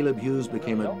 Caleb Hughes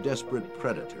became a desperate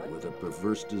predator with a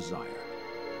perverse desire.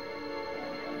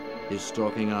 His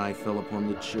stalking eye fell upon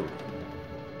the children.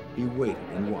 He waited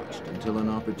and watched until an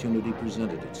opportunity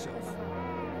presented itself.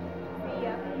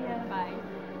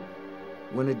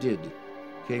 When it did,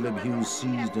 Caleb Hughes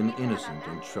seized an innocent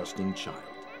and trusting child.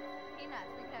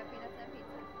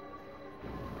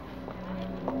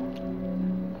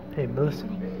 Hey, Melissa.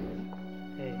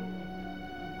 Hey.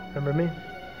 Remember me?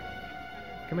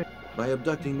 Come here. By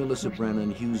abducting Melissa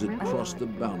Brannen, Hughes had crossed the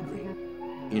boundary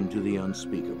into the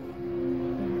unspeakable.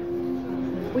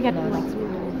 We got the next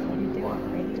one.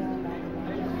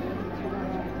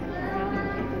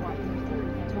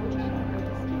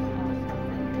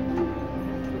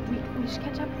 We should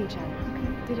catch up with each other.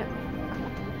 Okay. Did it?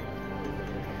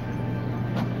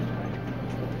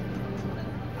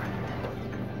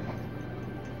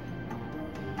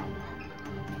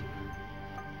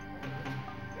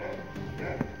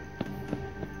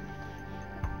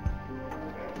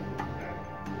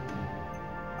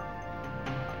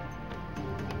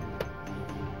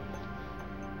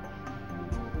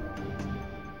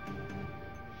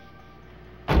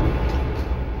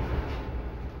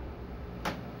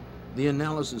 The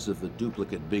analysis of the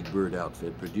duplicate Big Bird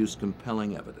outfit produced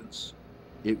compelling evidence.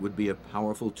 It would be a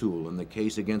powerful tool in the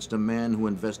case against a man who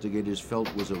investigators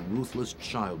felt was a ruthless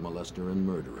child molester and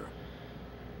murderer.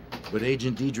 But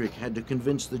Agent Diedrich had to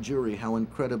convince the jury how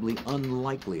incredibly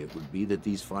unlikely it would be that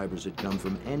these fibers had come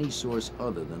from any source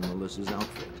other than Melissa's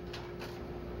outfit.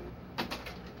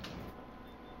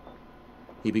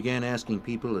 He began asking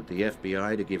people at the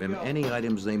FBI to give him any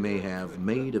items they may have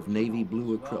made of navy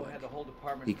blue acrylic.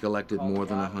 He collected more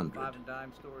than 100.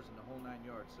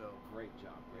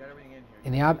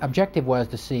 And the objective was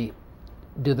to see,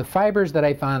 do the fibers that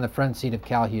I found in the front seat of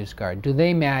Cal Hughes' car, do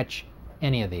they match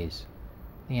any of these?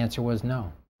 The answer was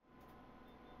no.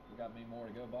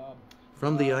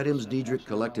 From the items, Diedrich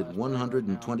collected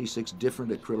 126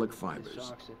 different acrylic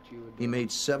fibers. He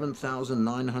made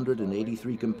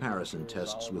 7,983 comparison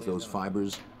tests with those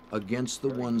fibers against the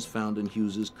ones found in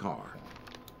Hughes's car.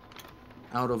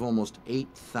 Out of almost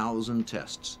 8,000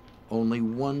 tests, only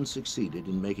one succeeded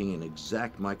in making an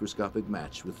exact microscopic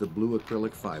match with the blue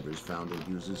acrylic fibers found in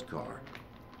Hughes's car.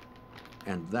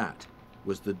 And that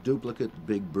was the duplicate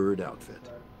Big Bird outfit.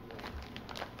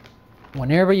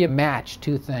 Whenever you match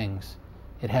two things,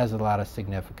 it has a lot of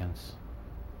significance.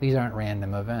 These aren't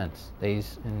random events.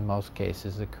 These, in most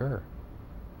cases, occur.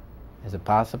 Is it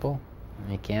possible?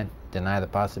 You can't deny the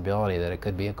possibility that it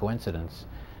could be a coincidence.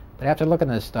 But after looking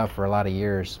at this stuff for a lot of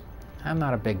years, I'm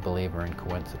not a big believer in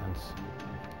coincidence.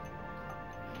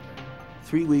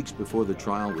 3 weeks before the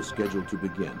trial was scheduled to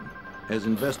begin, as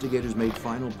investigators made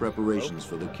final preparations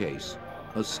for the case,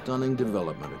 a stunning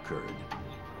development occurred.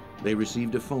 They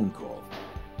received a phone call.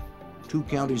 2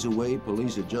 counties away,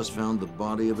 police had just found the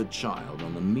body of a child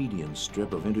on the median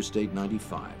strip of Interstate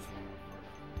 95.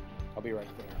 I'll be right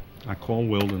there. I called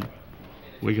Weldon.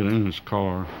 We got in his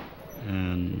car,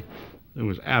 and there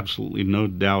was absolutely no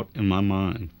doubt in my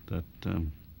mind that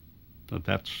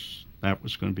that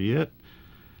was going to be it,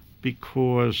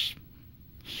 because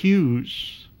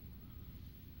Hughes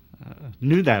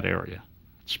knew that area,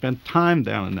 spent time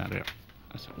down in that area.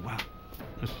 I said, wow,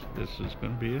 this is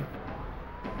going to be it.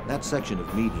 That section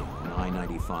of median on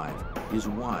I-95 is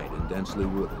wide and densely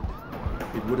wooded.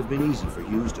 It would have been easy for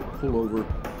Hughes to pull over,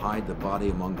 hide the body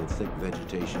among the thick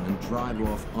vegetation, and drive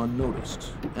off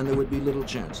unnoticed, and there would be little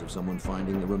chance of someone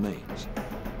finding the remains.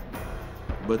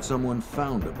 But someone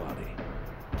found a body.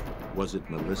 Was it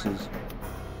Melissa's?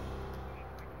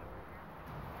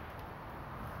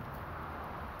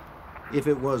 If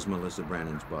it was Melissa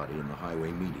Brannen's body in the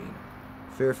highway median,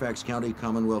 Fairfax County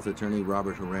Commonwealth Attorney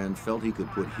Robert Horan felt he could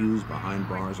put Hughes behind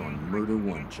bars on Murder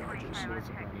 1 charges.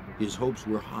 His hopes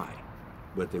were high,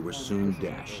 but they were soon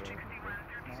dashed.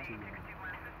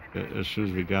 As soon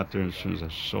as we got there, as soon as I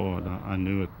saw it, I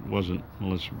knew it wasn't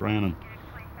Melissa Brannen,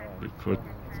 because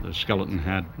the skeleton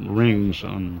had rings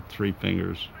on 3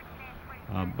 fingers.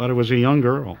 But it was a young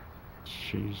girl.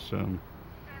 She's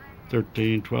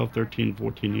 13,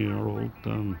 14-year-old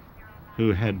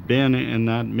who had been in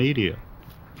that media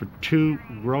for 2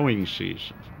 growing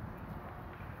seasons.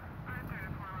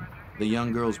 The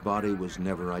young girl's body was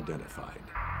never identified.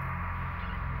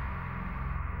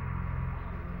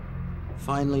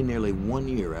 Finally, nearly 1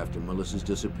 year after Melissa's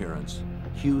disappearance,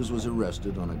 Hughes was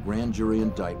arrested on a grand jury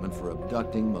indictment for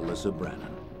abducting Melissa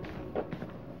Brannen.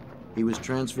 He was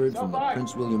transferred from the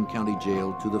Prince William County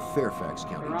Jail to the Fairfax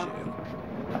County Jail.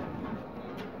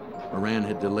 Horan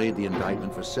had delayed the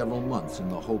indictment for several months in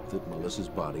the hope that Melissa's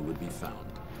body would be found.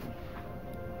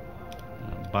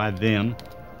 By then,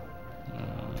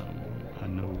 I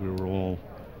know we were all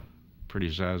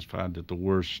pretty satisfied that the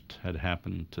worst had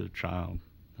happened to the child.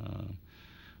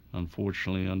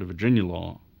 Unfortunately, under Virginia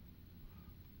law,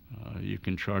 you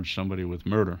can charge somebody with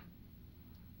murder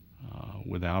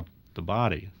without the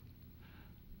body,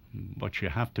 but you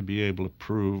have to be able to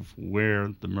prove where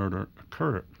the murder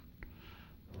occurred.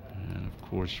 And of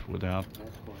course, without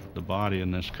the body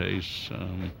in this case,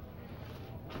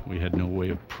 we had no way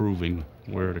of proving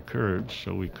where it occurred,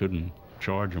 so we couldn't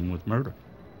charge him with murder.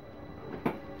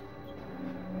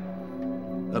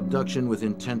 Abduction with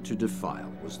intent to defile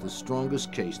was the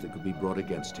strongest case that could be brought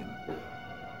against him.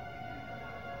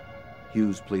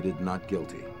 Hughes pleaded not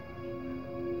guilty.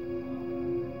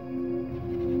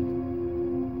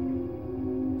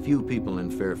 Few people in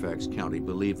Fairfax County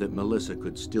believed that Melissa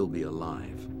could still be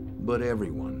alive, but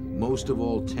everyone, most of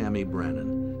all Tammy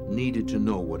Brannen, needed to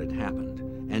know what had happened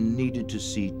and needed to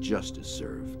see justice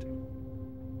served.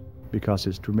 Because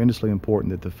it's tremendously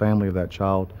important that the family of that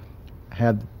child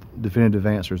had definitive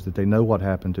answers, that they know what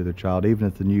happened to their child, even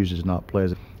if the news is not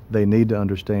pleasant. They need to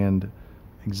understand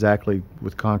exactly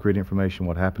with concrete information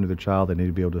what happened to their child. They need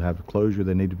to be able to have a closure.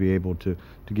 They need to be able to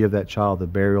give that child the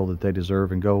burial that they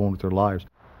deserve and go on with their lives.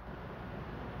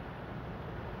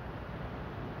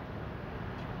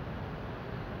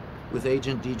 With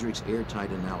Agent Diedrich's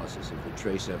airtight analysis of the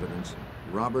trace evidence,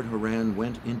 Robert Horan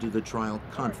went into the trial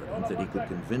confident that he could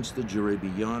convince the jury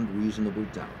beyond reasonable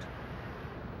doubt.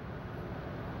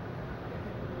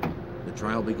 The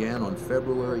trial began on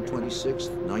February 26,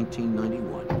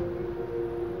 1991.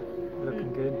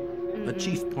 Looking good. A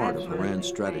chief part of Horan's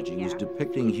strategy was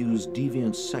depicting Hughes'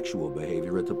 deviant sexual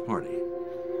behavior at the party.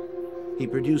 He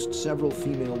produced several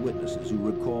female witnesses who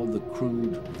recalled the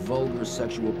crude, vulgar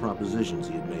sexual propositions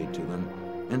he had made to them,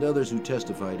 and others who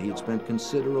testified he had spent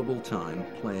considerable time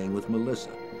playing with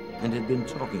Melissa and had been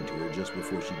talking to her just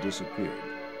before she disappeared.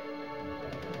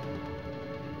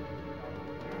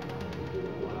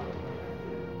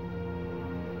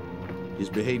 His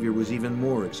behavior was even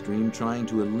more extreme, trying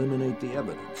to eliminate the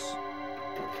evidence.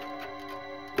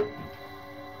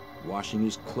 Washing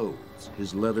his clothes,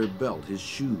 his leather belt, his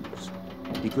shoes.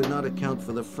 He could not account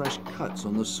for the fresh cuts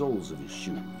on the soles of his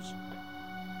shoes.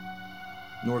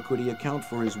 Nor could he account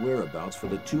for his whereabouts for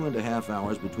the 2.5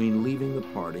 hours between leaving the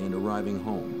party and arriving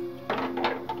home.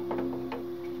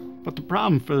 But the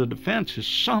problem for the defense is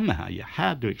somehow you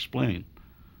had to explain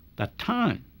that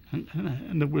time.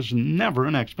 And there was never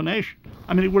an explanation.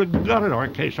 I mean, it would have gutted our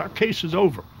case. Our case is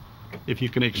over if you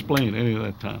can explain any of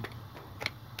that time.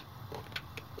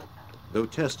 Though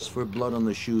tests for blood on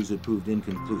the shoes had proved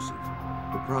inconclusive,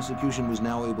 the prosecution was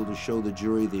now able to show the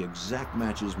jury the exact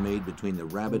matches made between the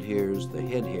rabbit hairs, the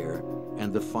head hair,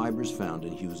 and the fibers found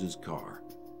in Hughes's car.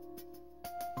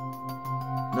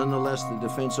 Nonetheless, the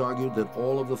defense argued that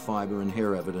all of the fiber and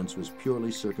hair evidence was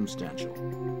purely circumstantial.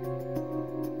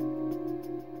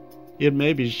 It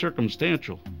may be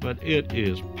circumstantial, but it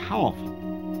is powerful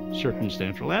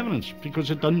circumstantial evidence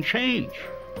because it doesn't change.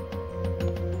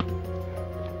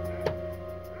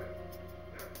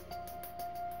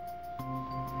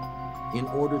 In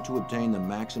order to obtain the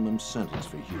maximum sentence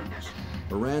for Hughes,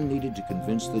 Brannen needed to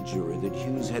convince the jury that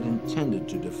Hughes had intended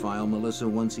to defile Melissa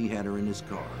once he had her in his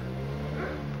car.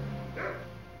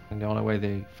 And the only way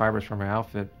the fibers from her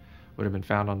outfit would have been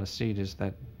found on the seat is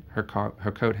that her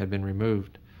coat had been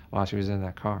removed while she was in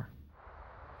that car.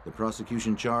 The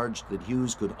prosecution charged that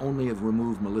Hughes could only have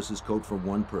removed Melissa's coat for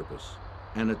one purpose,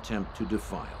 an attempt to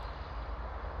defile.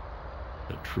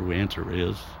 The true answer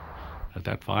is that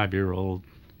that 5-year-old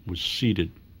was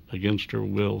seated against her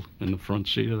will in the front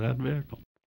seat of that vehicle.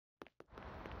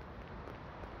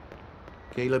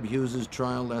 Caleb Hughes's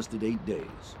trial lasted 8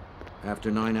 days. After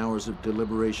 9 hours of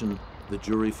deliberation, the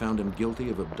jury found him guilty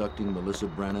of abducting Melissa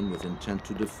Brannen with intent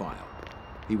to defile.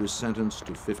 He was sentenced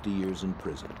to 50 years in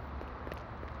prison.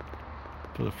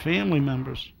 For the family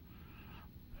members,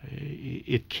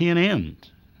 it can't end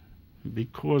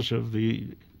because of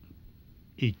the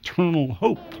eternal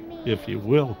hope, if you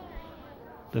will,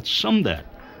 that someday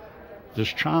this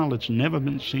child that's never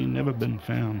been seen, never been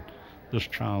found, this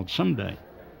child someday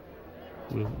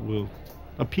will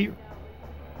appear.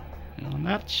 You know, and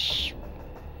that's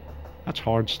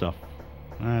hard stuff.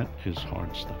 That is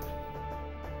hard stuff.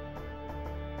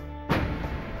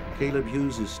 Caleb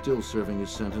Hughes is still serving his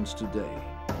sentence today,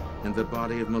 and the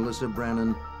body of Melissa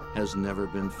Brannen has never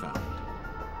been found.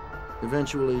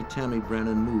 Eventually, Tammy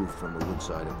Brannen moved from the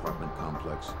Woodside apartment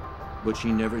complex, but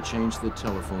she never changed the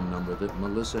telephone number that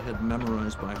Melissa had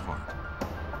memorized by heart,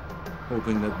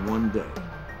 hoping that one day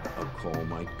a call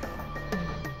might come.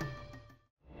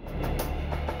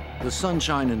 The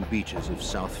sunshine and beaches of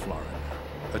South Florida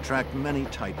attract many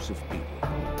types of people.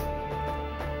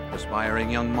 Aspiring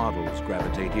young models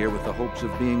gravitate here with the hopes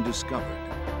of being discovered.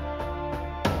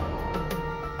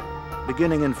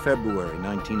 Beginning in February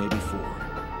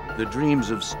 1984, the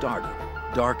dreams of stardom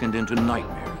darkened into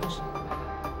nightmares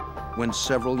when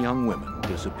several young women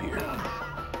disappeared.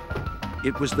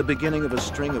 It was the beginning of a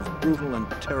string of brutal and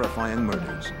terrifying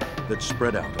murders that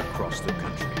spread out across the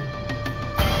country.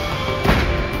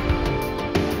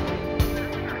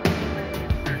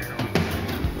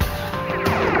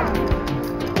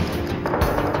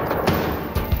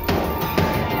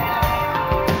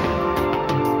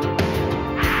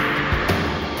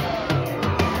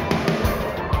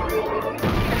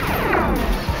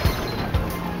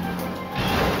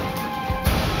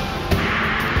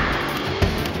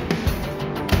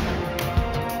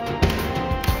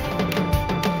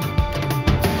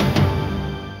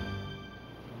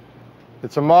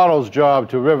 It's a model's job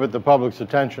to rivet the public's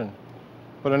attention.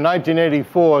 But in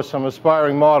 1984, some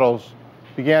aspiring models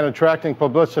began attracting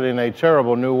publicity in a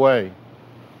terrible new way.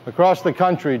 Across the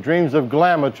country, dreams of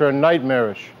glamour turned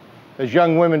nightmarish as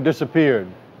young women disappeared,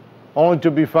 only to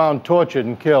be found tortured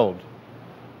and killed.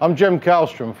 I'm Jim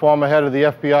Kallstrom, former head of the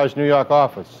FBI's New York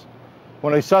office.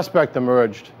 When a suspect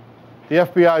emerged, the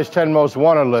FBI's 10 Most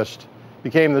Wanted list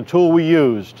became the tool we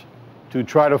used to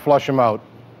try to flush him out.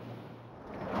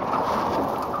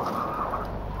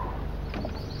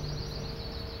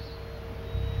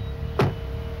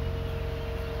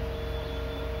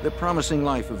 The promising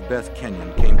life of Beth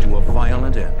Kenyon came to a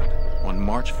violent end on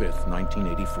March 5th,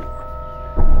 1984.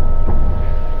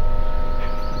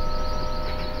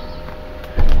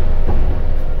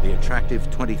 The attractive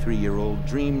 23-year-old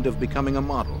dreamed of becoming a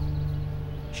model.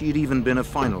 She had even been a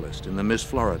finalist in the Miss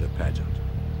Florida pageant.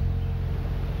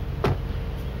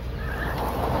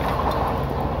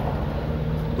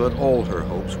 But all her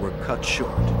hopes were cut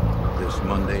short this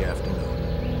Monday afternoon.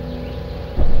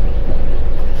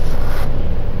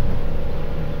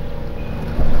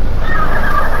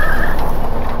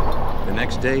 The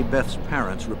next day, Beth's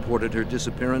parents reported her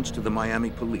disappearance to the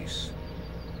Miami police.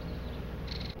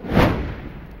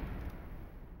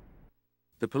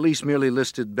 The police merely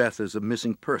listed Beth as a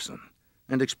missing person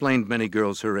and explained many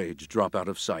girls her age drop out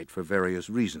of sight for various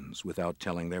reasons without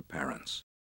telling their parents.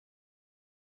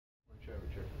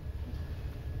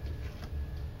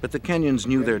 But the Kenyons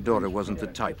knew their daughter wasn't the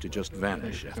type to just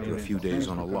vanish after a few days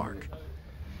on a lark.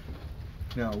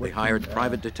 They hired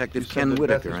private detective Ken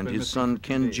Whitaker and his son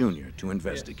Ken Jr. to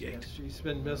investigate. She's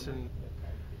been missing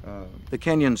The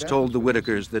Kenyons told the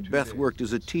Whitakers that Beth worked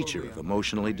as a teacher of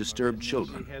emotionally disturbed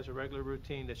children. She has a regular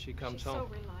routine that she comes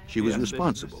home. She was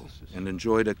responsible and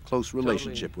enjoyed a close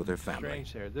relationship with her family.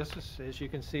 Strange there. This is, as you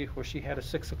can see, where she had a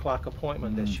 6 o'clock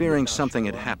appointment. That she Fearing did not something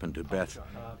show had up. happened to Beth,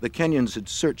 the Kenyons had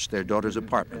searched their daughter's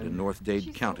apartment in North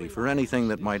Dade County for anything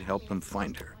that might help them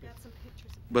find her.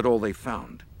 But all they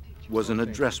found was an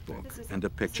address book and a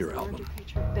picture album.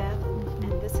 Beth,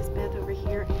 and this is Beth over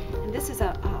here, and this is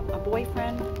a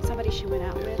boyfriend, somebody she went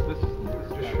out with. This is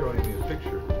just showing me a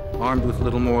picture. Armed with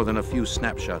little more than a few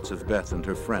snapshots of Beth and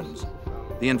her friends,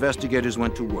 the investigators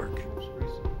went to work.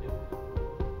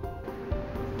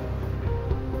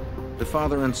 The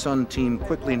father and son team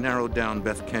quickly narrowed down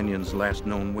Beth Kenyon's last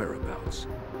known whereabouts.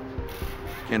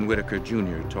 Ken Whitaker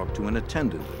Jr. talked to an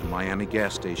attendant at a Miami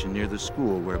gas station near the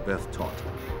school where Beth taught.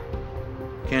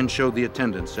 Ken showed the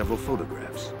attendant several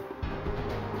photographs.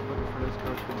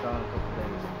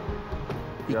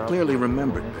 He clearly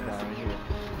remembered Beth,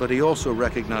 but he also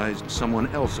recognized someone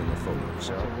else in the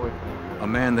photos, a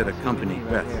man that accompanied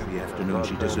Beth the afternoon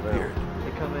she disappeared.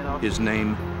 His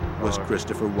name was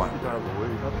Christopher Wilder.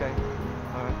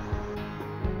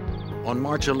 On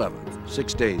March 11th,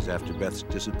 6 days after Beth's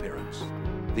disappearance,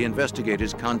 the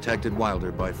investigators contacted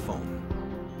Wilder by phone.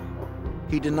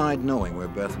 He denied knowing where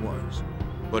Beth was,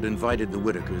 but invited the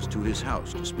Whitakers to his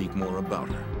house to speak more about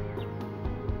her.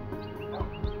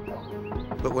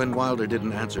 But when Wilder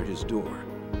didn't answer his door,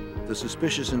 the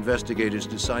suspicious investigators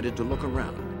decided to look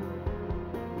around.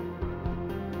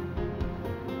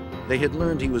 They had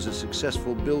learned he was a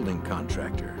successful building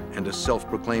contractor and a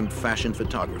self-proclaimed fashion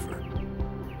photographer.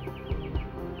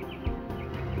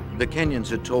 The Kenyons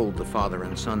had told the father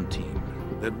and son team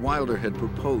that Wilder had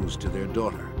proposed to their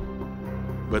daughter,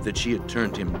 but that she had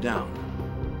turned him down,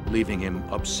 leaving him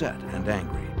upset and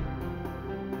angry.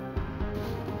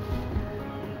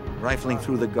 Rifling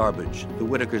through the garbage, the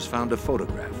Whitakers found a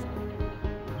photograph.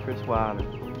 Chris Wilder.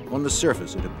 On the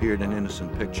surface, it appeared an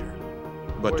innocent picture,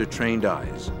 but to trained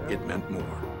eyes, it meant more.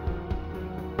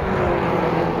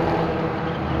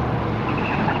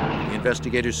 The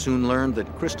investigators soon learned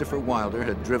that Christopher Wilder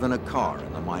had driven a car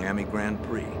in the Miami Grand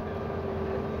Prix.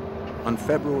 On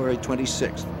February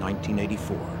 26,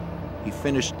 1984, he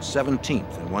finished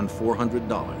 17th and won $400.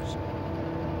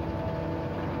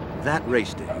 That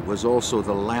race day was also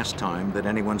the last time that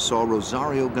anyone saw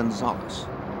Rosario Gonzalez.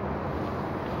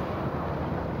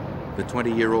 The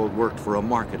 20-year-old worked for a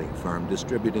marketing firm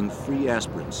distributing free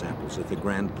aspirin samples at the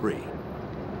Grand Prix.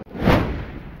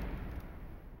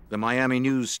 The Miami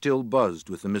news still buzzed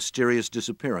with the mysterious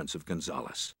disappearance of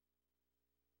Gonzalez.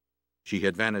 She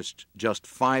had vanished just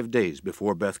 5 days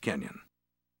before Beth Kenyon.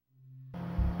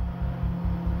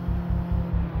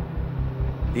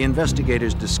 The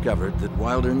investigators discovered that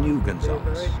Wilder knew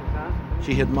Gonzalez.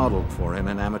 She had modeled for him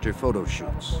in amateur photo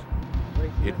shoots.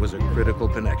 It was a critical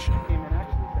connection.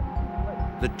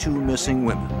 The two missing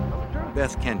women,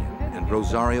 Beth Kenyon and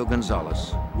Rosario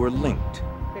Gonzalez, were linked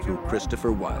through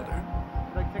Christopher Wilder.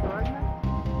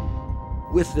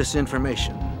 With this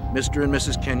information, Mr. and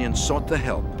Mrs. Kenyon sought the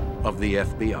help of the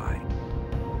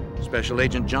FBI. Special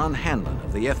Agent John Hanlon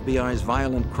of the FBI's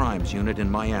Violent Crimes Unit in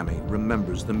Miami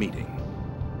remembers the meeting.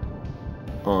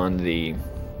 On the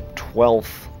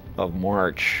 12th of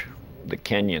March, the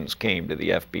Kenyons came to the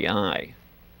FBI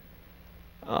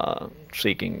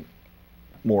seeking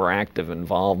more active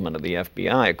involvement of the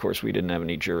FBI. Of course, we didn't have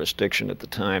any jurisdiction at the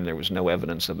time. There was no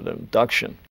evidence of an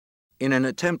abduction. In an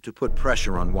attempt to put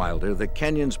pressure on Wilder, the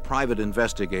Kenyons' private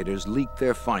investigators leaked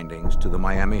their findings to the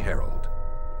Miami Herald.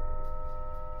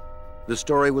 The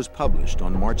story was published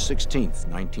on March 16,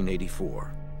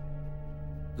 1984.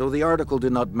 Though the article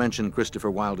did not mention Christopher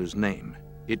Wilder's name,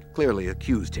 it clearly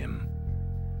accused him.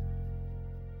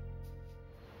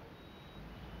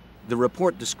 The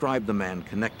report described the man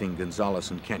connecting Gonzalez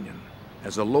and Kenyon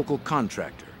as a local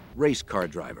contractor, race car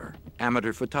driver,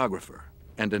 amateur photographer,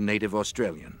 and a native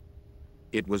Australian.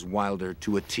 It was Wilder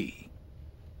to a T.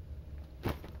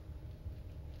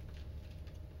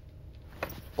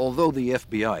 Although the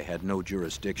FBI had no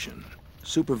jurisdiction,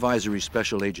 Supervisory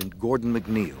Special Agent Gordon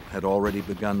McNeil had already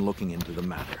begun looking into the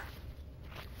matter.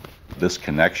 This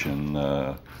connection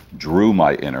drew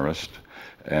my interest,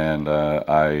 and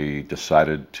I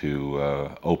decided to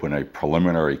open a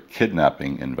preliminary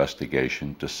kidnapping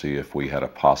investigation to see if we had a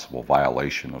possible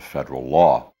violation of federal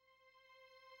law.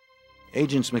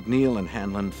 Agents McNeil and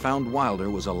Hanlon found Wilder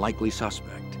was a likely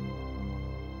suspect.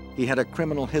 He had a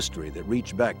criminal history that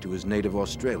reached back to his native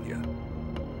Australia,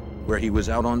 where he was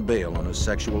out on bail on a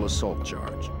sexual assault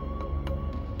charge.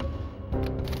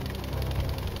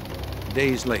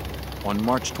 Days later, on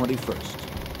March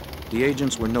 21st, The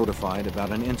agents were notified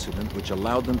about an incident which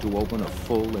allowed them to open a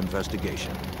full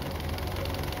investigation.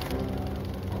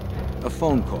 A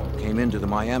phone call came into the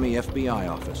Miami FBI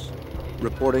office,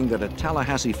 reporting that a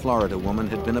Tallahassee, Florida woman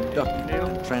had been abducted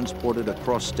and transported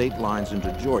across state lines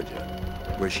into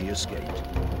Georgia, where she escaped.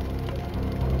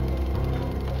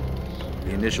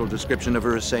 The initial description of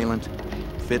her assailant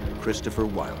fit Christopher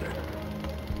Wilder.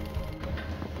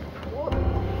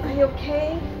 Are you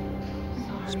okay?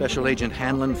 Special Agent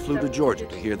Hanlon flew to Georgia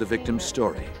to hear the victim's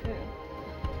story.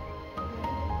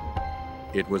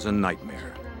 It was a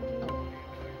nightmare.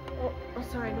 Oh,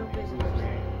 sorry, no visitors.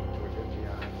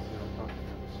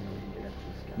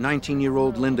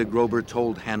 19-year-old Linda Grober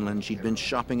told Hanlon she'd been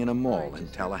shopping in a mall in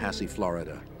Tallahassee,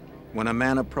 Florida, when a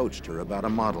man approached her about a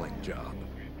modeling job.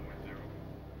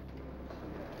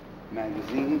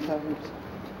 Magazine covers.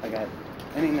 I got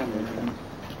any number of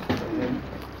them.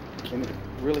 And it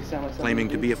really sound like Claiming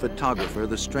to be a photographer,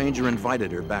 the stranger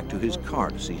invited her back to his car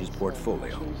to see his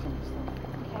portfolio.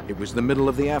 It was the middle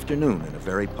of the afternoon in a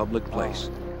very public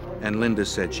place, and Linda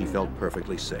said she felt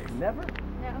perfectly safe. Never?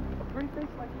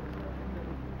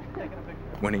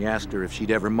 When he asked her if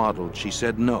she'd ever modeled, she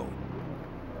said no.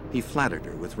 He flattered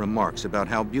her with remarks about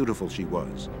how beautiful she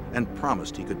was and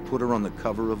promised he could put her on the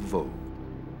cover of Vogue.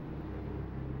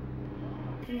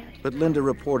 But Linda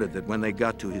reported that when they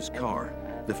got to his car,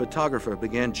 the photographer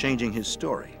began changing his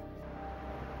story.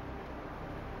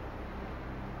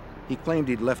 He claimed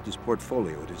he'd left his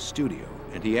portfolio at his studio,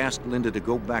 and he asked Linda to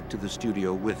go back to the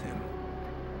studio with him.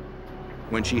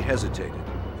 When she hesitated,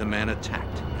 the man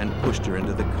attacked and pushed her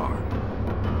into the car.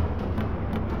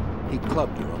 He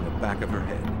clubbed her on the back of her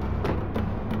head.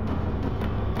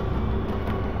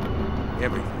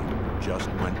 Everything just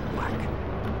went black.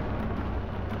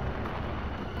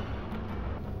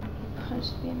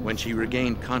 When she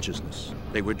regained consciousness,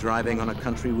 they were driving on a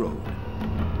country road.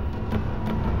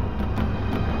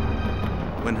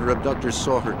 When her abductors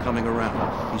saw her coming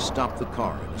around, he stopped the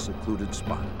car at a secluded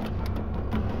spot.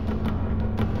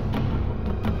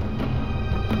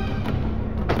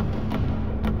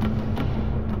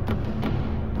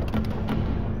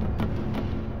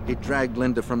 He dragged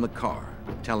Linda from the car,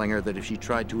 telling her that if she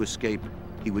tried to escape,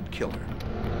 he would kill her.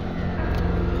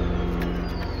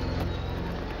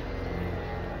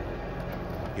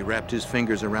 He wrapped his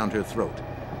fingers around her throat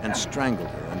and strangled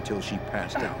her until she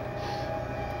passed out.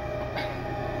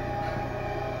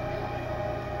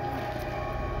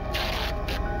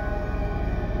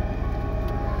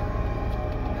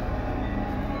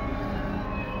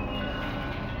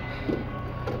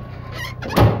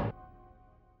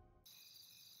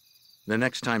 The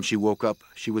next time she woke up,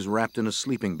 she was wrapped in a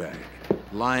sleeping bag,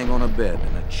 lying on a bed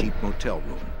in a cheap motel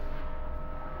room.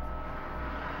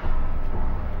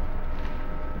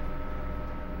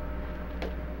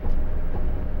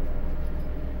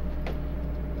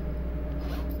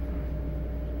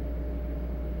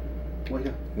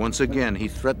 Once again, he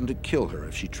threatened to kill her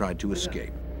if she tried to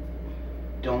escape.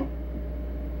 Don't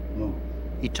move.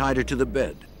 He tied her to the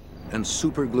bed and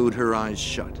superglued her eyes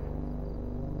shut.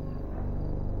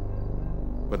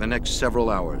 For the next several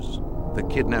hours, the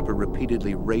kidnapper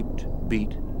repeatedly raped,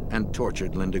 beat, and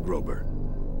tortured Linda Grober.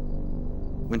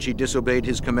 When she disobeyed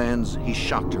his commands, he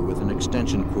shocked her with an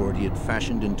extension cord he had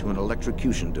fashioned into an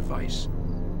electrocution device.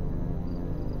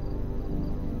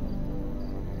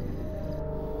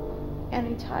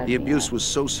 The abuse was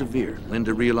so severe,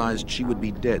 Linda realized she would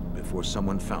be dead before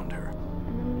someone found her.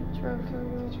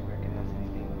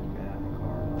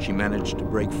 She managed to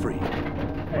break free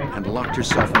and locked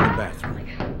herself in the bathroom.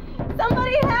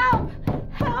 Somebody help!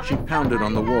 Help! She pounded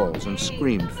on the walls and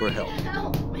screamed for help.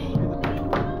 Help me!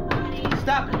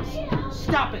 Stop it!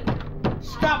 Stop it!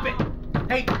 Stop it!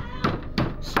 Hey!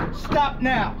 Stop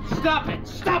now! Stop it!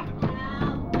 Stop it!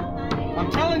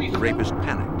 I'm telling you. The rapist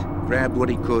panicked, grabbed what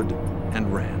he could,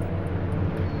 and ran.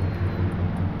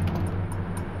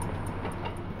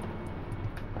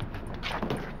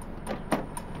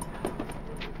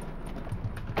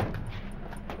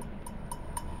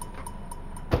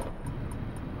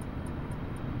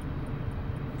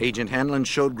 Agent Hanlon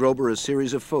showed Grober a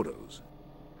series of photos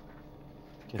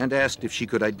and asked if she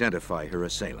could identify her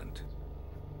assailant.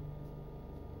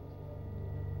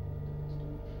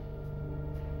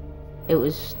 It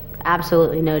was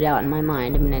absolutely no doubt in my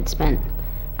mind. I mean, I'd spent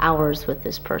hours with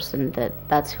this person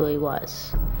that's who he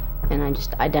was. And I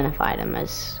just identified him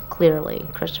as clearly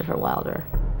Christopher Wilder.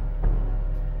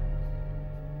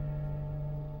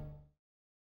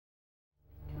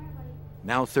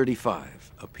 Now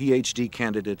 35, a PhD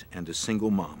candidate and a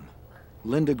single mom,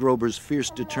 Linda Grober's fierce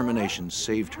determination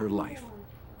saved her life.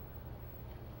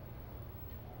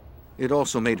 It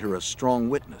also made her a strong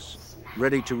witness,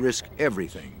 ready to risk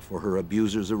everything for her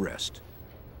abuser's arrest.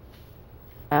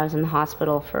 I was in the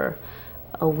hospital for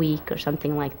a week or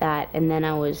something like that, and then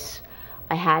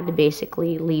I had to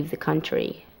basically leave the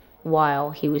country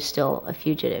while he was still a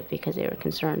fugitive because they were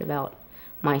concerned about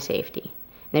my safety.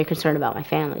 They were concerned about my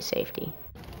family's safety.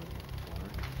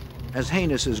 As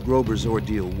heinous as Grober's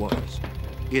ordeal was,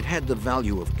 it had the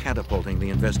value of catapulting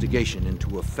the investigation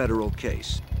into a federal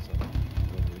case.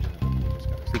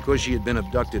 Because she had been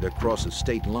abducted across a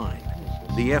state line,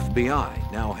 the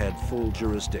FBI now had full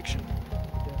jurisdiction.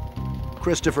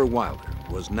 Christopher Wilder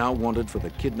was now wanted for the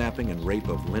kidnapping and rape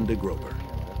of Linda Grober.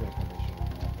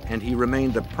 And he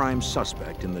remained the prime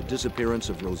suspect in the disappearance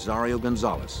of Rosario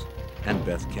Gonzalez and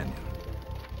Beth Kenyon.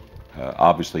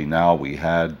 Obviously now we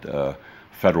had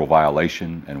federal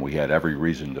violation, and we had every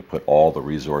reason to put all the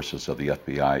resources of the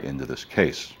FBI into this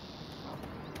case.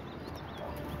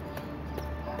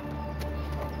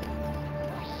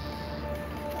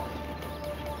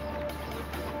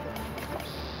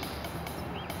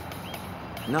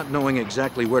 Not knowing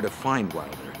exactly where to find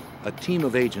Wilder, a team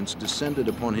of agents descended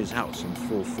upon his house in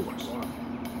full force.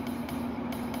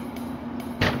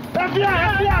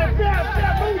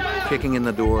 Kicking in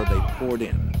the door, they poured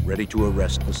in, ready to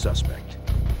arrest the suspect.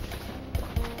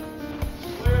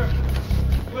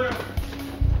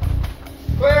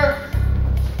 Clear!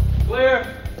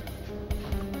 Clear!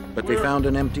 But they found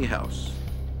an empty house.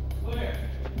 Clear!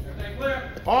 Everything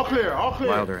clear? All clear, all clear.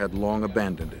 Wilder had long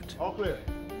abandoned it. All clear.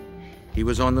 He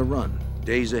was on the run,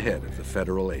 days ahead of the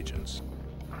federal agents.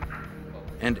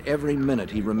 And every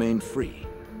minute he remained free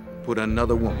put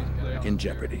another woman in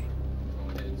jeopardy.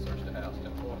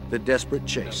 The desperate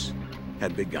chase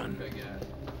had begun.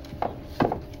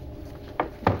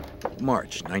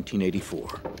 March 1984.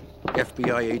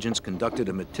 FBI agents conducted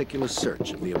a meticulous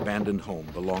search of the abandoned home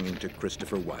belonging to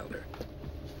Christopher Wilder.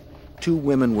 2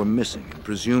 women were missing and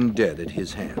presumed dead at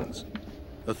his hands.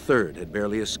 A third had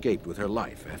barely escaped with her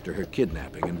life after her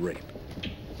kidnapping and rape.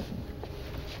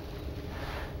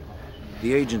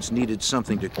 The agents needed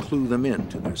something to clue them in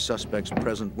to their suspect's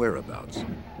present whereabouts.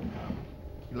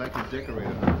 You like the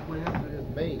decorator, huh?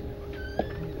 It's made.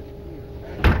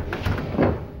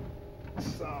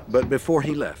 But before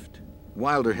he left,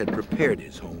 Wilder had prepared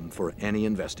his home for any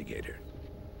investigator.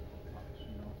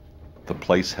 The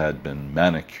place had been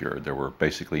manicured. There were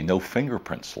basically no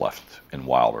fingerprints left in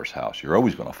Wilder's house. You're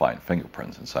always going to find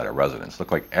fingerprints inside a residence. It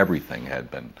looked like everything had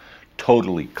been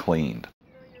totally cleaned.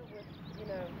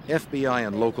 FBI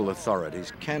and local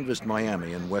authorities canvassed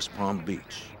Miami and West Palm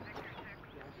Beach.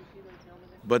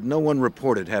 But no one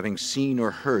reported having seen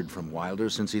or heard from Wilder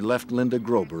since he left Linda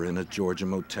Grober in a Georgia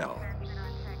motel.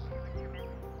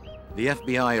 The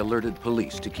FBI alerted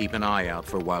police to keep an eye out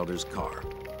for Wilder's car.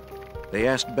 They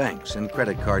asked banks and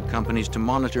credit card companies to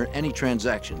monitor any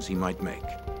transactions he might make.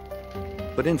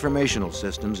 But informational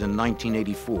systems in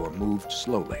 1984 moved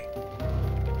slowly.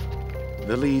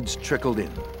 The leads trickled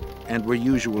in and were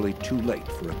usually too late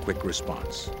for a quick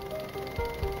response.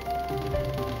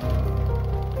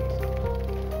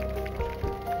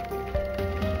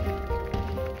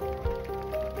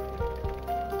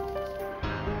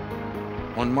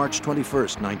 On March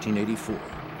 21st, 1984,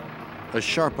 a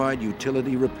sharp-eyed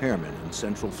utility repairman in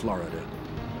Central Florida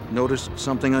noticed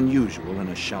something unusual in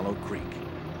a shallow creek.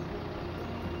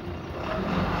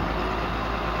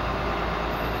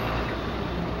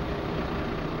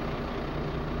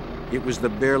 It was the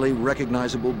barely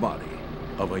recognizable body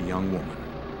of a young woman.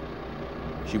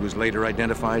 She was later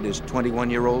identified as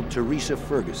 21-year-old Teresa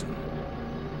Ferguson.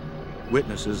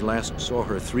 Witnesses last saw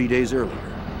her 3 days earlier,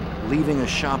 leaving a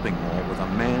shopping mall with a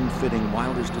man fitting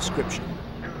Wilder's description.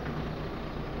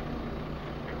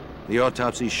 The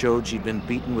autopsy showed she'd been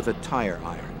beaten with a tire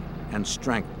iron and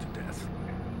strangled to death.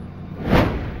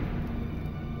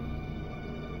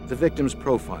 The victim's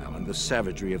profile and the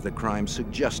savagery of the crime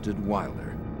suggested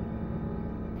Wilder.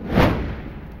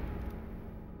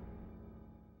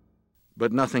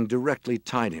 But nothing directly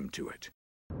tied him to it.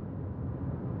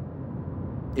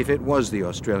 If it was the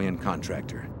Australian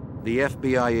contractor, the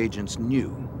FBI agents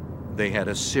knew they had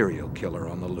a serial killer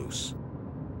on the loose.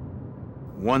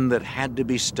 One that had to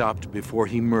be stopped before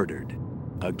he murdered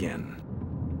again.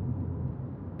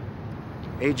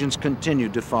 Agents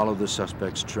continued to follow the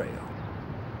suspect's trail.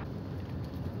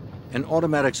 An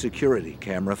automatic security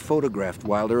camera photographed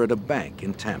Wilder at a bank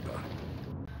in Tampa.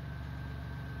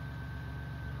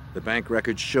 The bank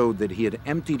records showed that he had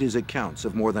emptied his accounts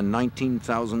of more than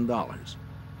 $19,000.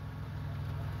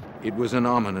 It was an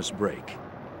ominous break.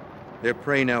 Their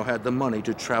prey now had the money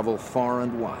to travel far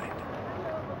and wide.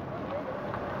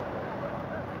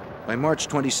 By March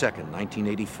 22,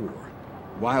 1984,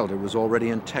 Wilder was already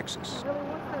in Texas.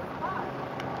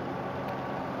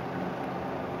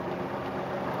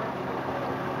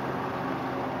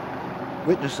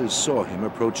 Witnesses saw him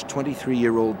approach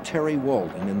 23-year-old Terry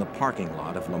Walden in the parking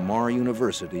lot of Lamar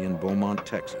University in Beaumont,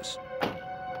 Texas.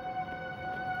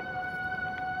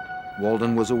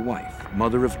 Walden was a wife,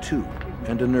 mother of 2,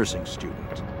 and a nursing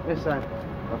student. Yes, I'm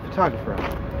a photographer.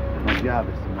 My job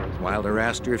is to make... Wilder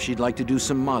asked her if she'd like to do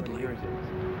some modeling.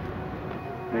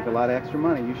 Make a lot of extra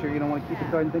money. You sure you don't want to keep the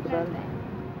card and think about it?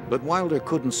 But Wilder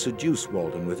couldn't seduce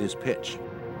Walden with his pitch.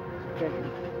 Okay.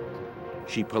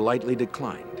 She politely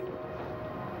declined.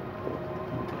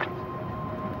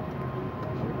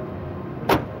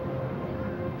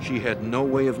 She had no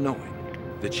way of knowing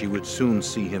that she would soon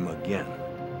see him again.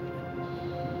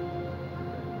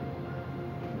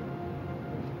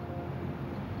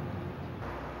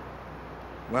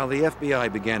 While the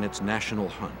FBI began its national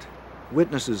hunt,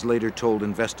 witnesses later told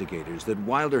investigators that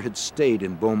Wilder had stayed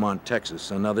in Beaumont,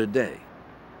 Texas another day.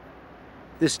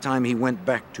 This time he went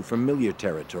back to familiar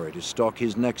territory to stalk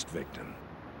his next victim.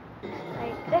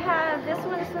 They have, this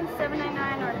one's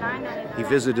 $7.99 or $9.99. He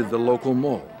visited the local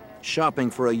mall, shopping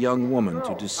for a young woman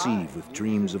to deceive with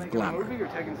dreams of glamour. You're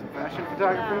taking some fashion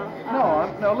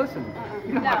photography? No, listen.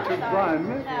 You don't have to blind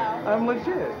me. I'm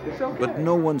legit. It's okay. But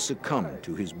no one succumbed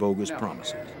to his bogus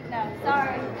promises. No,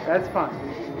 sorry. That's fine.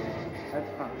 That's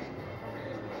fine.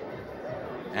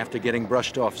 After getting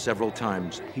brushed off several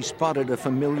times, he spotted a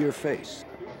familiar face.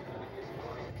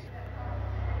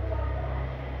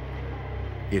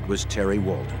 It was Terry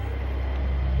Walden.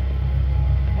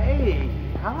 Hey,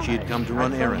 hi. She had come to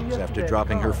run errands after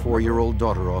dropping her 4-year-old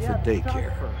daughter off at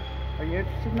daycare. Are you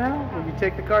interested now? Will you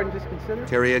take the card and just consider?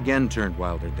 Terry again turned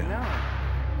Wilder down. No.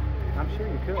 I'm sure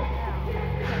you could.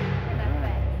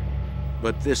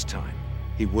 But this time,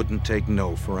 he wouldn't take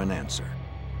no for an answer.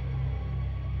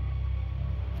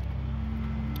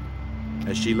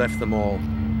 As she left the mall,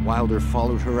 Wilder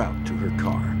followed her out to her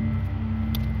car.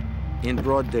 In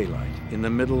broad daylight, in the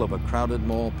middle of a crowded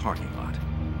mall parking lot,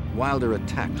 Wilder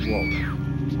attacked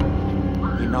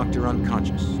Walden. He knocked her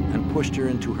unconscious and pushed her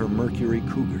into her Mercury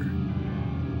Cougar.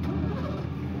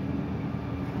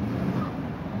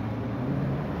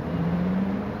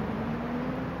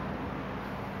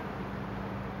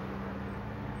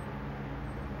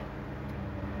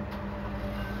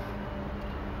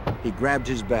 He grabbed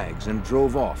his bags and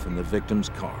drove off in the victim's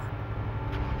car.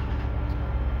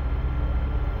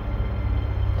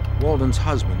 Walden's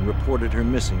husband reported her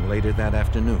missing later that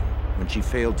afternoon when she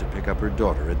failed to pick up her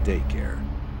daughter at daycare.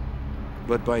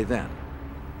 But by then,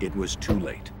 it was too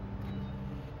late.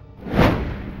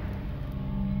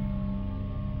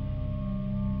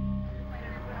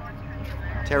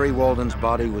 Terry Walden's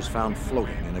body was found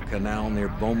floating in a canal near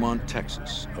Beaumont,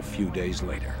 Texas, a few days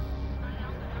later.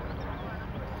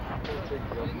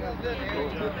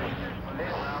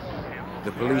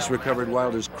 The police recovered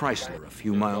Wilder's Chrysler a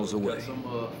few miles away. Some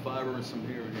fiber and some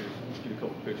hair in here. Let's get a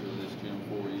couple pictures of this, Jim,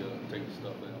 before we take the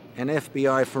stuff out. An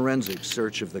FBI forensic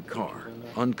search of the car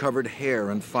uncovered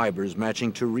hair and fibers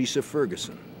matching Teresa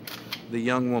Ferguson, the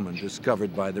young woman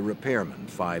discovered by the repairman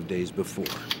 5 days before.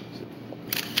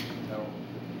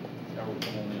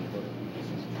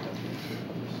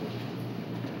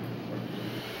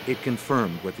 It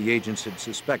confirmed what the agents had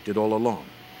suspected all along.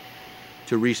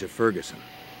 Teresa Ferguson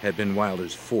had been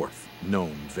Wilder's 4th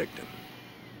known victim.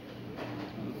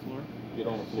 Get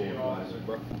on the floor,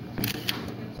 bro.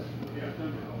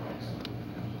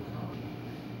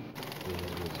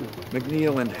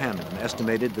 McNeil and Hanlon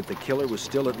estimated that the killer was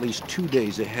still at least 2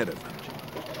 days ahead of them.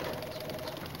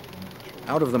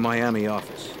 Out of the Miami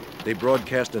office, they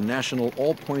broadcast a national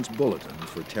all-points bulletin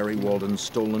for Terry Walden's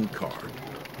stolen car.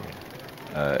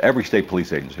 Every state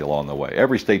police agency along the way,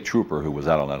 every state trooper who was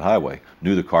out on that highway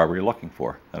knew the car we were looking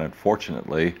for. And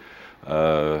unfortunately,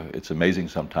 it's amazing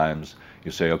sometimes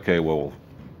you say, okay, well,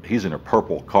 he's in a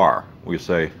purple car. We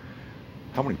say,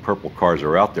 how many purple cars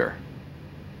are out there?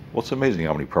 Well, it's amazing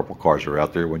how many purple cars are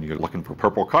out there when you're looking for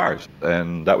purple cars.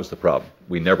 And that was the problem.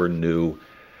 We never knew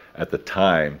at the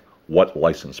time what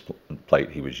license plate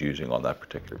he was using on that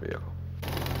particular vehicle.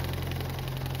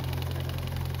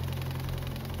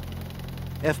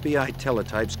 FBI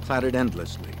teletypes clattered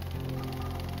endlessly.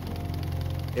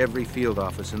 Every field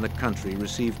office in the country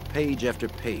received page after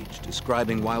page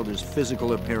describing Wilder's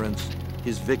physical appearance,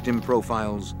 his victim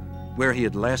profiles, where he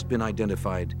had last been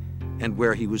identified, and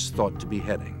where he was thought to be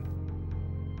heading.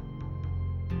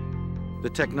 The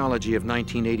technology of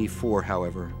 1984,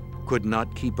 however, could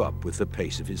not keep up with the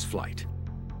pace of his flight.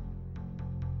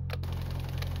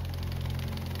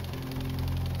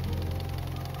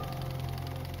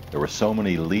 There were so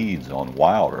many leads on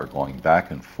Wilder going back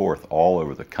and forth all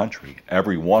over the country.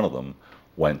 Every one of them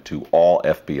went to all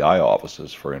FBI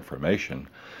offices for information,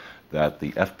 that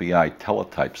the FBI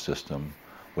teletype system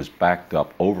was backed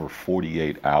up over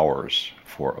 48 hours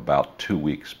for about 2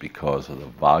 weeks because of the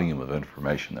volume of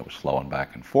information that was flowing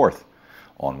back and forth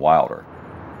on Wilder.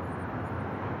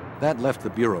 That left the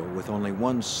Bureau with only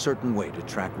one certain way to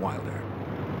track Wilder.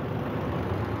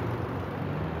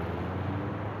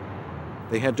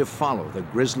 They had to follow the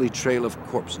grisly trail of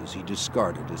corpses he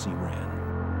discarded as he ran.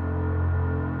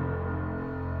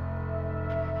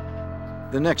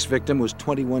 The next victim was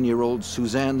 21-year-old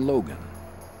Suzanne Logan.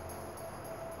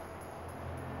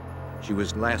 She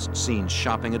was last seen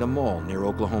shopping at a mall near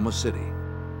Oklahoma City.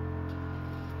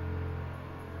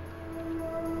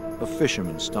 A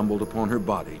fisherman stumbled upon her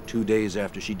body 2 days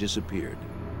after she disappeared.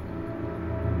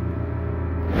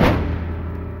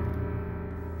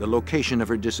 The location of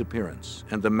her disappearance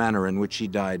and the manner in which she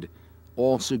died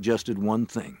all suggested one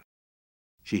thing.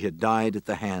 She had died at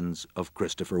the hands of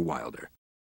Christopher Wilder.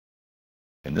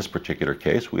 In this particular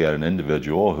case, we had an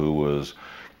individual who was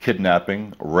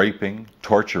kidnapping, raping,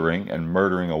 torturing, and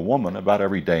murdering a woman about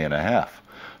every day and a half.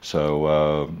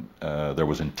 So there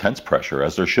was intense pressure,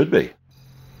 as there should be.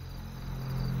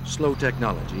 Slow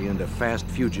technology and a fast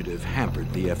fugitive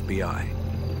hampered the FBI.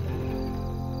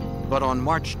 But on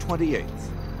March 28th,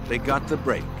 they got the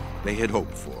break they had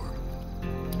hoped for.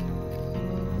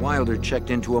 Wilder checked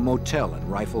into a motel in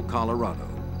Rifle, Colorado,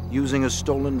 using a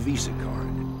stolen Visa card.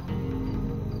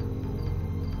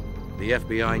 The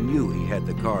FBI knew he had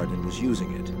the card and was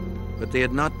using it, but they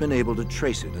had not been able to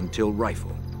trace it until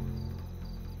Rifle.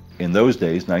 In those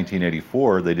days,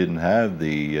 1984, they didn't have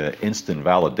the instant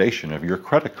validation of your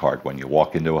credit card when you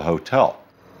walk into a hotel.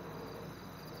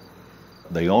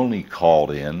 They only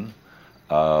called in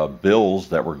bills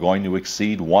that were going to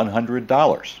exceed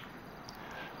 $100.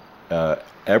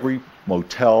 Every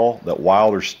motel that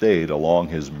Wilder stayed along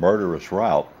his murderous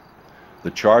route, the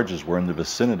charges were in the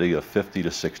vicinity of $50 to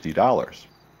 $60.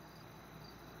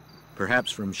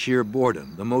 Perhaps from sheer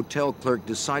boredom, the motel clerk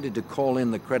decided to call in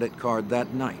the credit card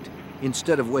that night,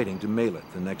 instead of waiting to mail it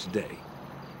the next day.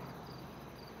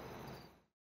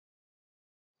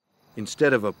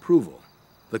 Instead of approval,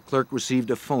 the clerk received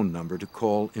a phone number to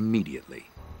call immediately.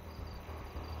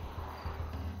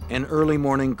 An early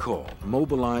morning call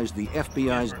mobilized the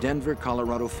FBI's Denver,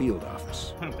 Colorado field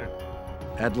office.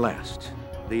 At last,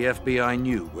 the FBI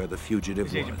knew where the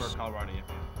fugitive was.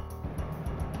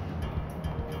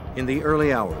 In the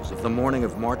early hours of the morning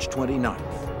of March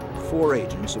 29th, 4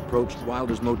 agents approached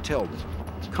Wilder's motel room,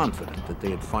 confident that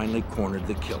they had finally cornered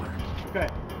the killer. Okay.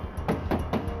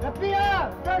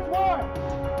 FBI! Search warrant!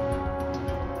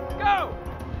 Go!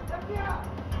 FBI!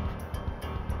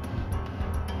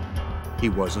 He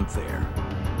wasn't there.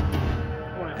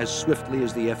 As swiftly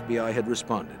as the FBI had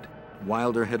responded,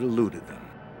 Wilder had eluded them.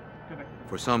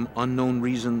 For some unknown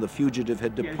reason, the fugitive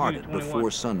had departed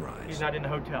before sunrise. He's not in the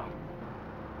hotel.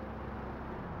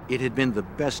 It had been the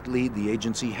best lead the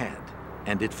agency had,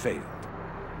 and it failed.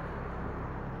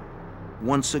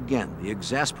 Once again, the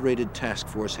exasperated task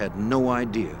force had no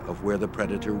idea of where the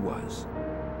predator was.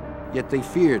 Yet they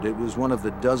feared it was one of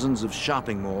the dozens of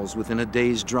shopping malls within a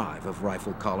day's drive of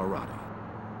Rifle, Colorado.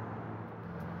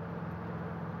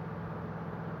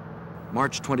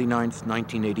 March 29th,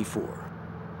 1984.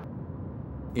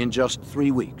 In just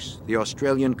 3 weeks, the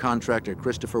Australian contractor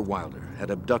Christopher Wilder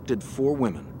had abducted 4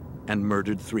 women and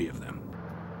murdered 3 of them.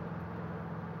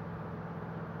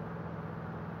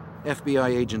 FBI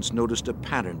agents noticed a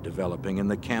pattern developing in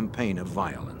the campaign of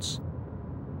violence.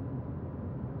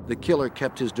 The killer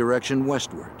kept his direction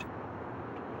westward,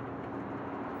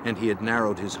 and he had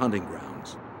narrowed his hunting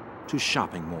grounds to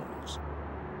shopping malls.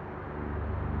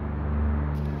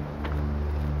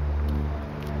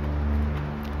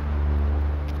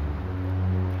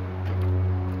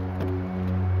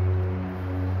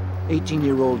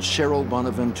 "18-year-old Cheryl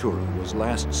Bonaventura was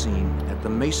last seen at the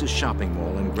Mesa Shopping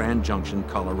Mall in Grand Junction,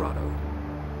 Colorado.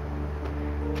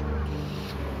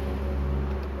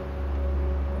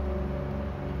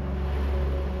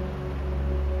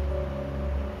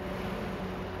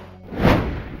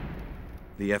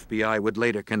 The FBI would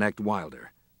later connect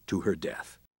Wilder to her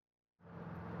death.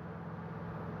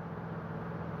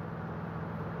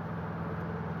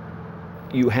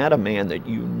 You had a man that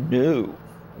you knew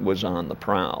was on the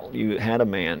prowl. You had a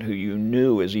man who you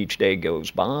knew as each day goes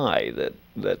by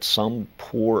that some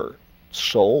poor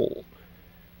soul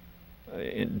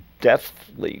in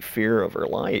deathly fear of her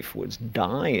life was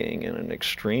dying in an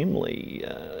extremely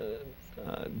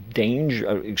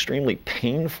extremely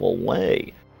painful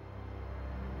way.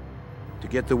 To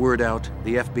get the word out,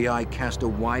 the FBI cast a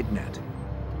wide net.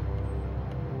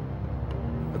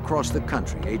 Across the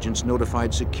country, agents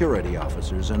notified security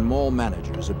officers and mall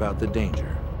managers about the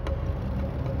danger,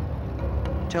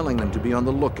 telling them to be on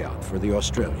the lookout for the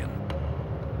Australian.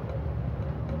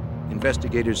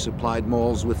 Investigators supplied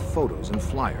malls with photos and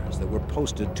flyers that were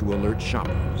posted to alert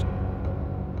shoppers.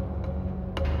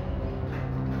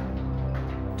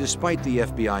 Despite the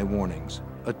FBI warnings,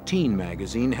 a teen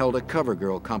magazine held a cover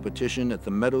girl competition at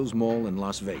the Meadows Mall in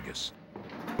Las Vegas.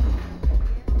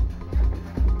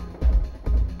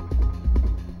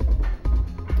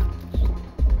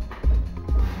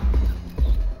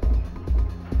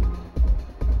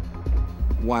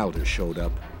 Wilder showed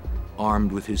up,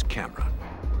 armed with his camera.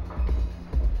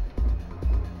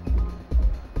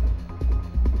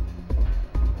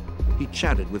 He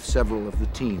chatted with several of the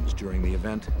teens during the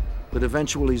event, but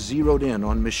eventually zeroed in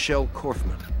on Michelle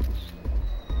Korfman.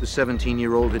 The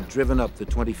 17-year-old had driven up the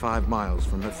 25 miles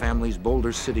from her family's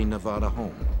Boulder City, Nevada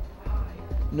home.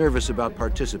 Nervous about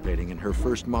participating in her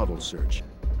first model search,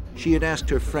 she had asked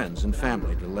her friends and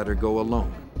family to let her go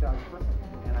alone.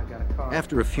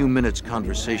 After a few minutes'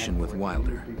 conversation with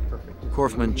Wilder,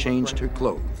 Korfman changed her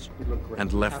clothes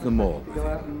and left the mall with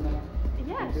him.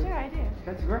 Yeah, sure, I do.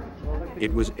 That's great.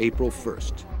 It was April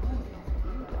 1st.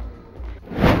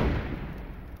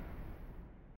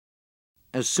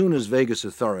 As soon as Vegas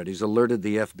authorities alerted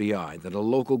the FBI that a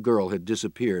local girl had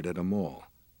disappeared at a mall,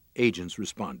 agents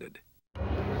responded.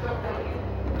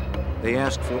 They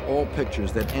asked for all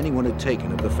pictures that anyone had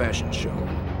taken of the fashion show.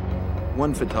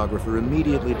 One photographer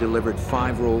immediately delivered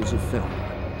 5 rolls of film.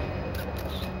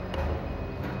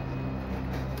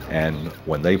 And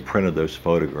when they printed those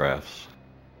photographs,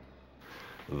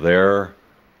 there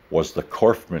was the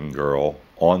Korfman girl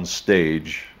on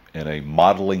stage in a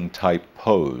modeling type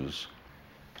pose,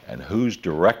 and who's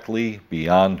directly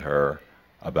beyond her,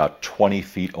 about 20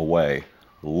 feet away,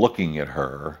 looking at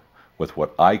her with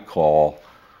what I call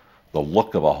the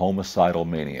look of a homicidal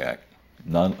maniac,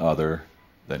 none other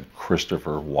than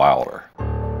Christopher Wilder.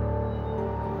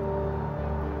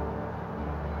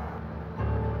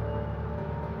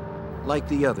 Like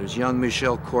the others, young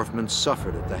Michelle Korfman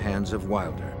suffered at the hands of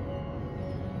Wilder.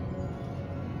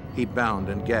 He bound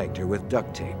and gagged her with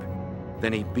duct tape.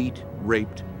 Then he beat,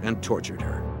 raped, and tortured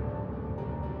her.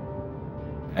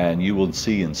 And you will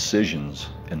see incisions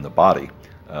in the body.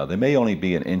 They may only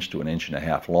be 1 inch to 1.5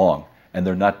 inches long, and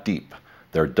they're not deep.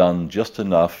 They're done just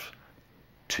enough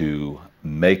to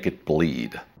make it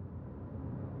bleed.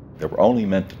 They were only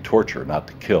meant to torture, not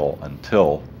to kill,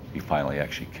 until he finally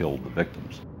actually killed the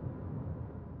victims.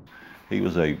 He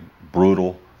was a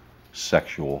brutal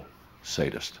sexual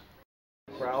sadist.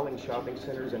 Prowling shopping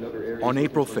centers and other areas. On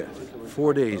April 5th,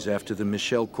 4 days after the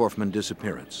Michelle Korfman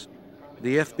disappearance,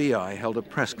 the FBI held a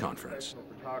press conference.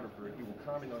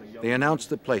 They announced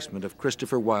the placement of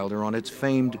Christopher Wilder on its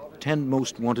famed 10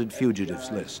 Most Wanted Fugitives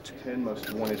list. 10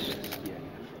 Most Wanted.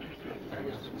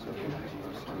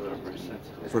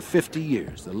 For 50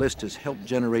 years, the list has helped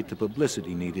generate the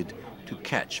publicity needed to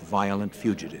catch violent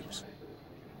fugitives.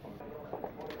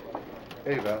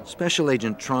 Hey, Val. Special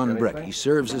Agent Tron Brecky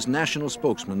serves as national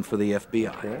spokesman for the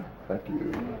FBI. Okay, thank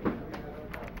you.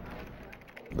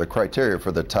 The criteria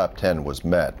for the top 10 was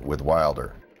met with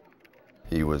Wilder.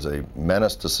 He was a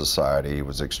menace to society. He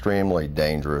was extremely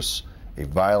dangerous, a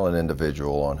violent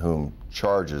individual on whom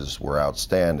charges were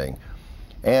outstanding,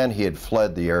 and he had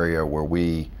fled the area where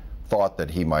we thought that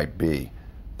he might be.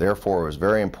 Therefore, it was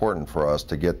very important for us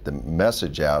to get the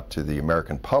message out to the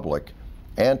American public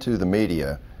and to the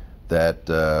media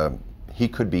that he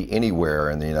could be anywhere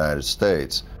in the United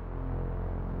States.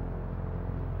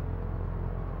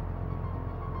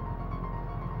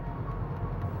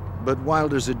 But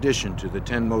Wilder's addition to the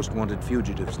 10 Most Wanted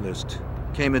Fugitives list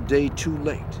came a day too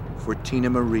late for Tina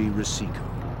Marie Risico.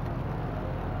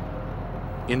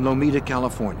 In Lomita,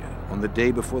 California, on the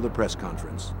day before the press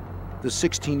conference, the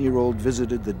 16-year-old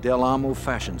visited the Del Amo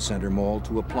Fashion Center Mall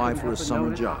to apply for a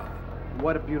summer job.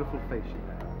 What a beautiful face you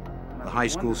have. The high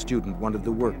school student wanted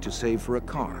the work to save for a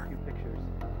car.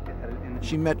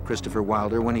 She met Christopher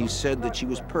Wilder when he said that she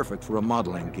was perfect for a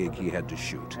modeling gig he had to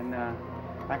shoot. And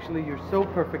actually, you're so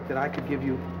perfect that I could give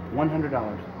you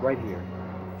 $100 right here.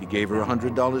 He gave her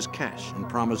 $100 cash and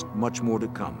promised much more to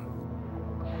come.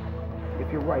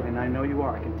 If you're right, and I know you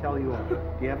are, I can tell you are. Do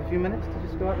you have a few minutes to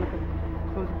just go out and look at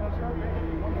clothes and shop?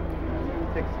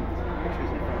 Take some pictures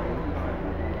in front of you.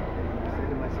 I say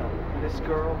to myself, this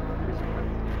girl is perfect.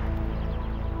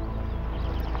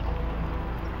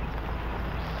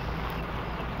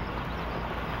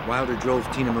 Wilder drove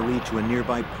Tina Marie to a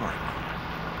nearby park.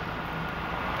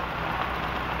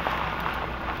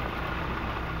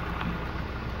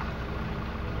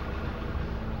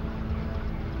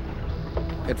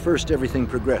 At first, everything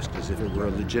progressed as if it were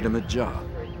a legitimate job.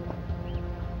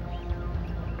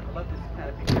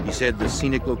 He said the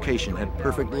scenic location had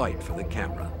perfect light for the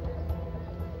camera.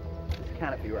 This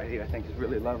canopy right here, I think, is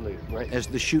really lovely. Right? As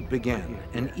the shoot began,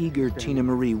 an eager Tina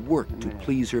Marie worked to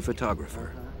please her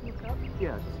photographer.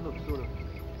 Yeah, just look sort of.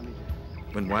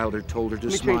 When Wilder told her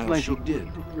to smile, she did.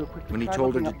 When he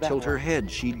told her to tilt her head,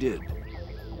 she did.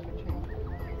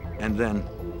 And then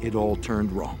it all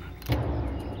turned wrong.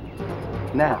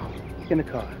 Now, get in the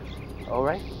car. All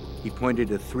right? He pointed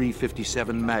a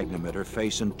 .357 Magnum at her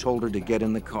face and told her to get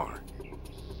in the car.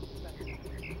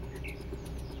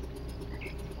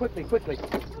 Quickly, quickly.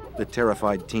 The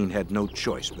terrified teen had no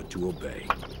choice but to obey.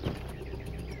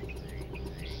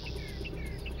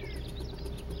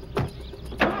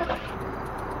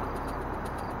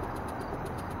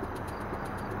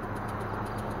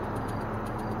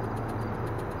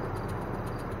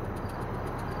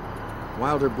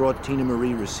 Wilder brought Tina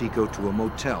Marie Rosico to a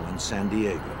motel in San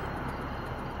Diego.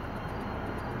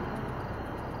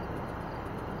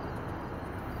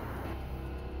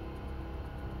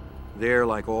 There,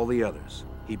 like all the others,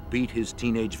 he beat his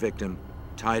teenage victim,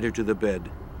 tied her to the bed,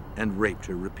 and raped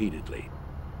her repeatedly.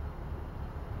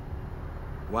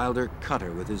 Wilder cut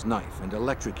her with his knife and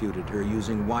electrocuted her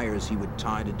using wires he would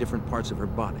tie to different parts of her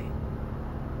body.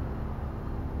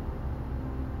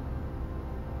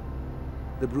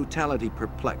 The brutality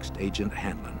perplexed Agent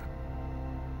Hanlon.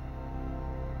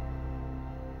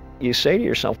 You say to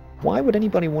yourself, why would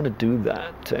anybody want to do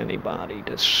that to anybody,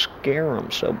 to scare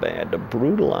them so bad, to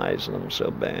brutalize them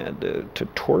so bad, to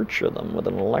torture them with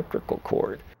an electrical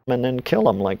cord, and then kill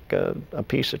them like a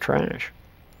piece of trash?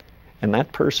 And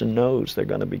that person knows they're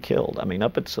going to be killed. I mean,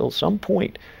 up until some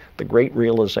point, the great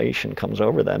realization comes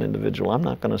over that individual, I'm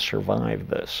not going to survive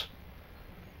this.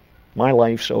 My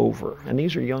life's over. And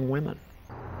these are young women.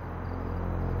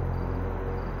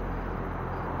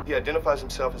 He identifies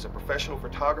himself as a professional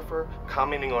photographer,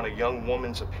 commenting on a young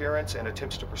woman's appearance and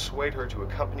attempts to persuade her to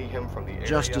accompany him from the area.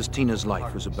 Just as Tina's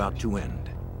life was about to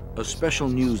end, a special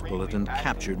news bulletin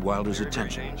captured Wilder's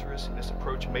attention. Very dangerous, and this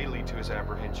approach may lead to his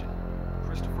apprehension.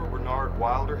 Christopher Bernard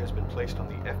Wilder has been placed on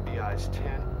the FBI's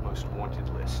 10 most wanted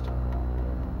list.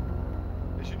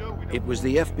 As you know, It was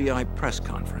the FBI press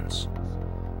conference.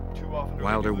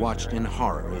 Wilder watched in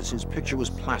horror as his picture was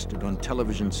plastered on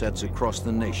television sets across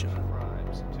the nation.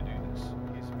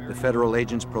 The federal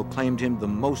agents proclaimed him the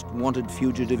most wanted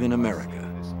fugitive in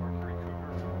America.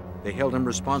 They held him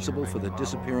responsible for the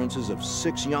disappearances of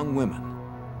 6 young women.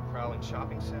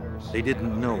 They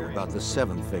didn't know about the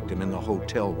 7th victim in the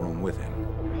hotel room with him.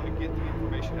 We want to get the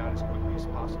information out as quickly as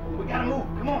possible. We gotta move,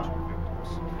 come on.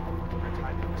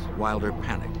 Wilder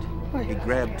panicked. He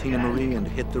grabbed Tina Marie and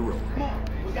hit the road. Come on,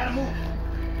 we gotta move.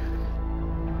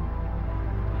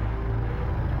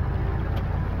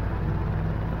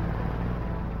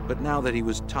 But now that he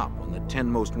was top on the 10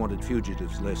 most wanted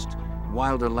fugitives list,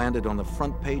 Wilder landed on the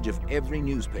front page of every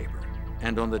newspaper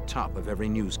and on the top of every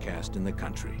newscast in the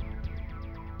country.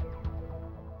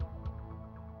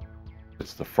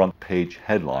 It's the front page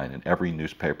headline in every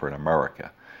newspaper in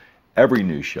America. Every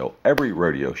news show, every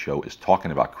radio show is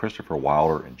talking about Christopher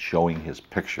Wilder and showing his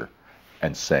picture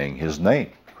and saying his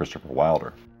name, Christopher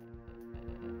Wilder.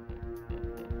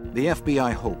 The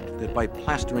FBI hoped that by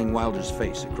plastering Wilder's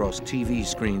face across TV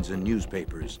screens and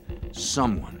newspapers,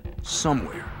 someone,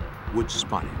 somewhere, would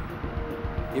spot him.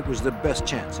 It was the best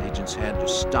chance agents had to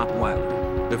stop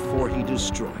Wilder before he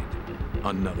destroyed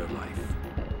another life.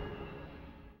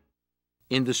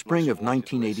 In the spring of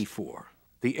 1984,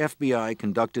 the FBI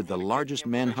conducted the largest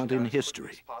manhunt in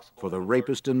history for the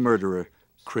rapist and murderer,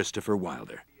 Christopher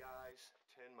Wilder.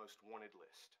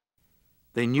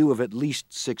 They knew of at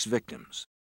least 6 victims.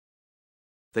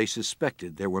 They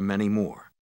suspected there were many more.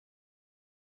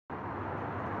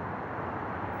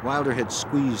 Wilder had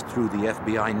squeezed through the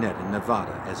FBI net in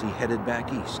Nevada as he headed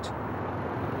back east.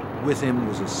 With him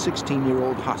was a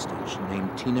 16-year-old hostage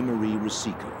named Tina Marie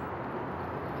Rosico.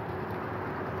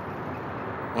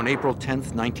 On April 10,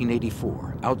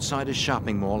 1984, outside a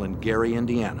shopping mall in Gary,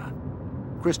 Indiana,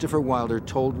 Christopher Wilder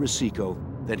told Rosico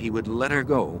that he would let her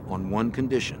go on one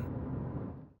condition.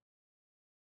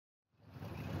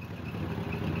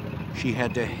 She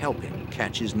had to help him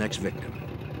catch his next victim.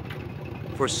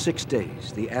 For 6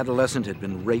 days, the adolescent had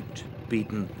been raped,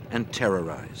 beaten, and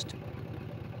terrorized.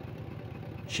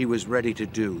 She was ready to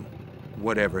do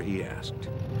whatever he asked.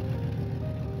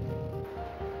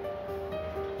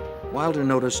 Wilder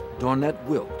noticed Dawnette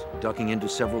Wilt ducking into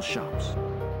several shops.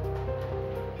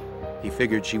 He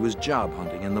figured she was job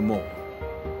hunting in the mall.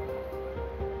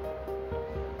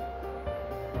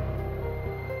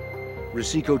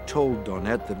 Rosico told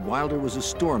Dawnette that Wilder was a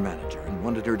store manager and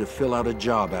wanted her to fill out a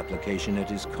job application at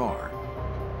his car.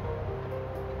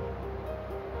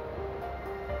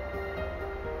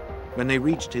 When they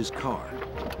reached his car,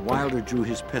 Wilder drew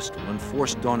his pistol and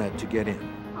forced Dawnette to get in.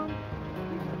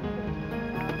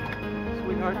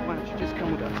 Sweetheart, why don't you just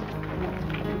come with us?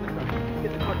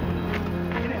 Get the car.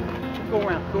 Get in. Go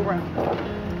around. Go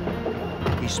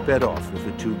around. He sped off with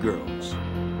the two girls.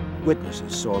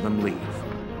 Witnesses saw them leave.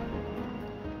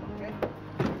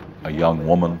 A young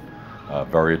woman,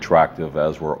 very attractive,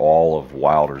 as were all of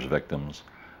Wilder's victims,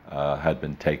 had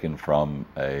been taken from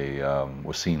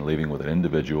was seen leaving with an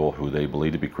individual who they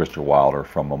believed to be Christopher Wilder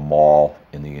from a mall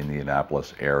in the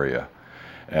Indianapolis area.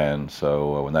 And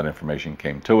so when that information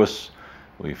came to us,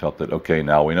 we felt that, okay,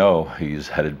 now we know he's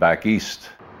headed back east.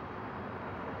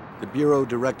 The Bureau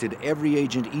directed every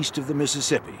agent east of the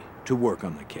Mississippi to work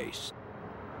on the case.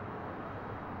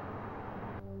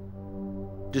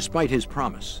 Despite his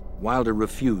promise, Wilder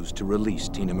refused to release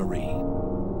Tina Marie.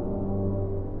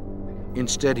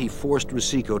 Instead, he forced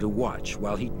Rosico to watch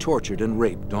while he tortured and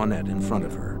raped Dawnette in front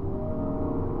of her.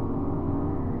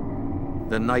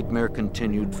 The nightmare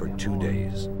continued for 2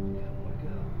 days.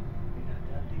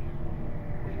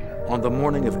 On the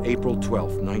morning of April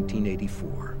 12,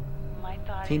 1984,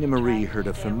 Tina Marie heard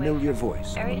a familiar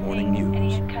voice on the morning news.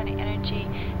 Any kind of energy,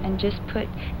 and just put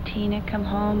Tina come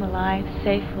home alive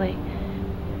safely.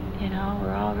 You know,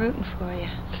 we're all rooting for you.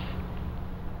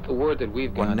 The word that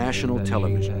we've got on national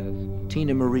television,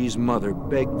 Tina Marie's mother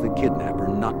begged the kidnapper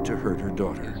not to hurt her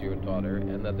daughter. Your daughter,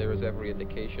 and that there is every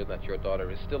indication that your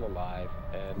daughter is still alive.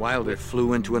 And Wilder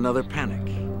flew into another panic.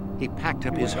 He packed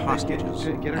up his hostages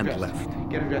and left.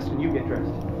 Get her dressed and you get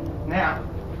dressed. Now.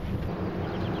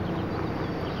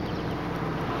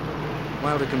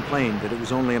 Wilder complained that it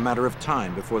was only a matter of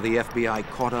time before the FBI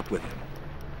caught up with him.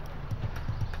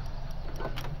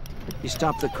 He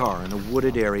stopped the car in a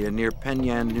wooded area near Penn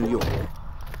Yan, New York.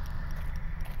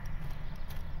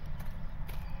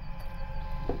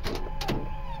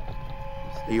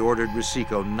 He ordered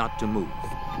Rosico not to move.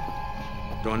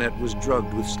 Dawnette was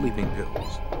drugged with sleeping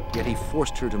pills, yet he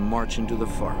forced her to march into the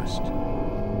forest.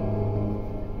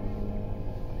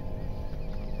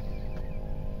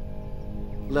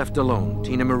 Left alone,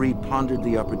 Tina Marie pondered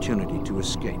the opportunity to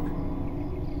escape.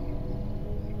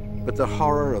 But the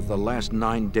horror of the last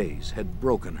 9 days had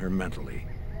broken her mentally.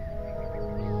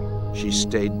 She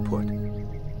stayed put.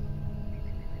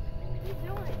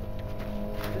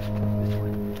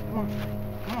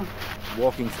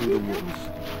 Walking through the woods,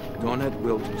 Dawnette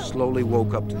Wilt slowly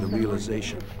woke up to the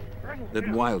realization that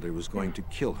Wilder was going to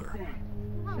kill her.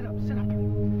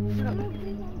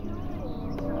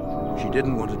 She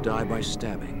didn't want to die by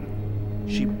stabbing.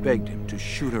 She begged him to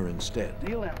shoot her instead.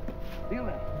 Kneel down. Kneel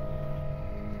down.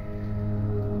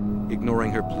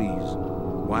 Ignoring her pleas,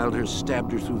 Wilder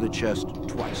stabbed her through the chest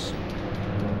twice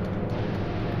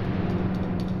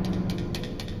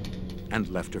and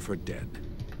left her for dead.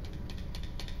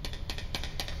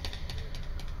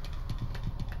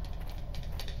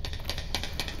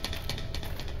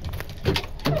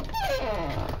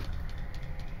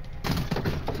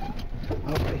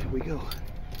 All right, here we go.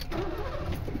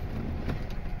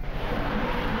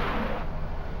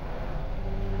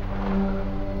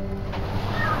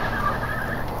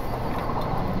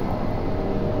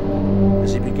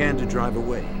 As he began to drive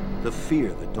away, the fear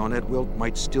that Dawnette Wilt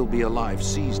might still be alive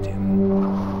seized him.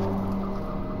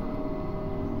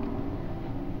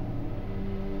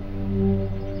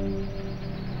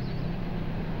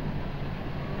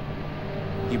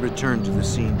 He returned to the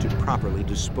scene to properly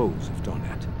dispose of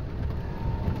Dawnette.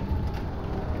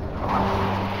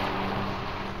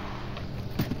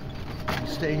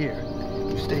 Stay here.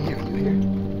 You stay here, you hear?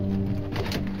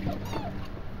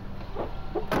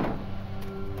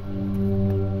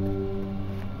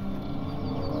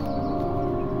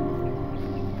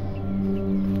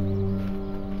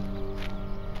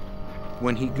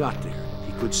 When he got there,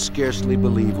 he could scarcely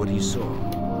believe what he saw.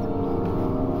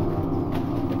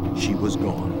 She was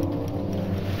gone.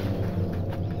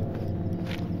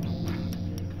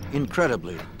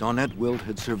 Incredibly, Dawnette Wilt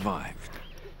had survived.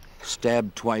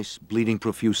 Stabbed twice, bleeding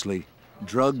profusely,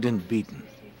 drugged and beaten,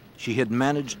 she had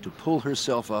managed to pull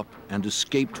herself up and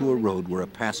escape to a road where a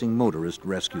passing motorist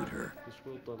rescued her.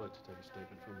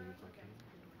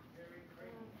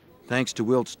 Thanks to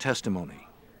Wilt's testimony,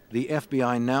 the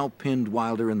FBI now pinned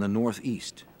Wilder in the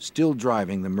Northeast, still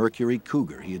driving the Mercury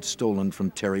Cougar he had stolen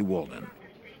from Terry Walden.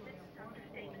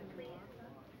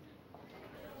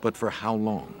 But for how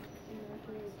long?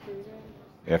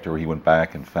 After he went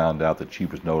back and found out that she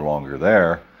was no longer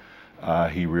there,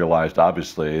 He realized,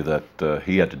 obviously, that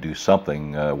he had to do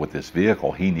something with this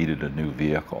vehicle. He needed a new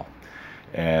vehicle.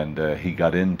 And he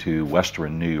got into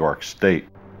western New York State.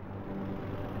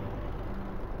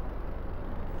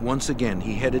 Once again,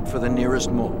 he headed for the nearest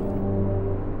mall.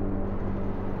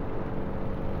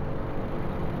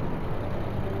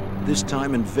 This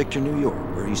time in Victor, New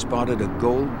York, where he spotted a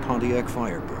gold Pontiac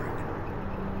Firebird.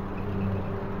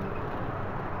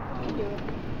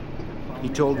 He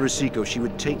told Rosico she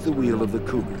would take the wheel of the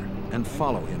Cougar and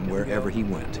follow him wherever he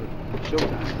went.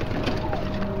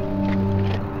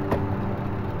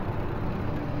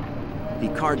 He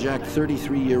carjacked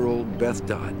 33-year-old Beth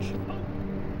Dodge.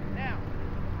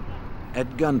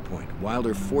 At gunpoint,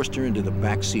 Wilder forced her into the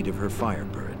back seat of her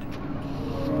Firebird.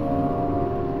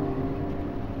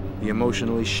 The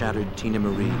emotionally shattered Tina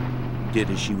Marie did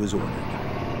as she was ordered.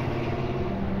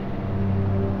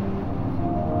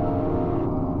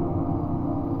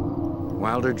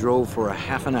 Wilder drove for a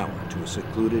half an hour to a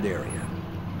secluded area.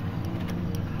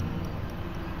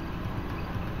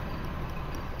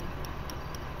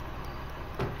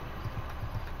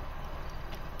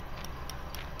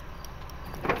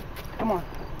 Come on,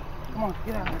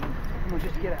 get out. Come on,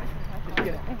 just get out.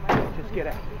 Just get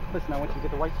out. Listen, I want you to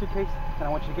get the white suitcase, and I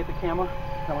want you to get the camera,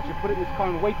 and I want you to put it in this car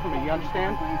and wait for me, you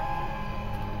understand?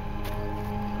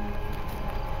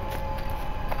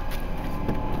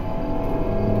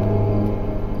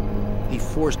 He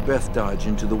forced Beth Dodge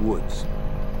into the woods.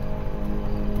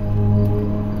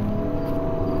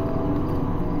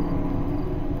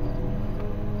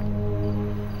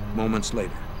 Moments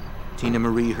later, Tina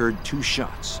Marie heard 2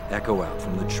 shots echo out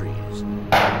from the trees.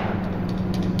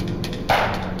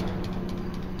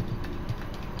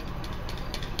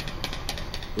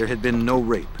 There had been no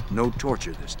rape, no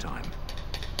torture this time.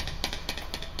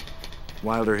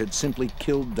 Wilder had simply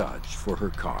killed Dodge for her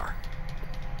car.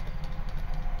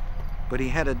 But he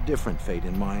had a different fate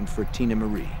in mind for Tina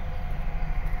Marie.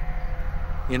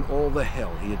 In all the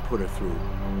hell he had put her through,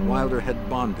 Wilder had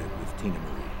bonded with Tina Marie.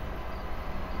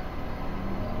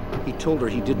 He told her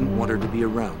he didn't want her to be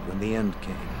around when the end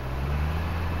came.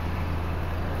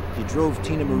 He drove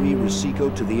Tina Marie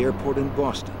Rosico to the airport in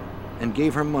Boston and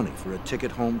gave her money for a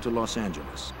ticket home to Los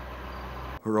Angeles.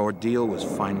 Her ordeal was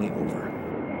finally over.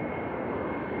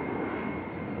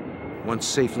 Once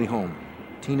safely home,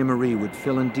 Tina Marie would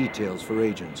fill in details for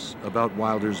agents about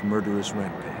Wilder's murderous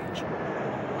rampage.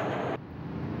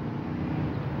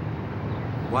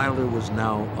 Wilder was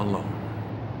now alone,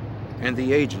 and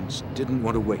the agents didn't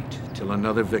want to wait till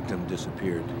another victim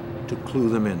disappeared to clue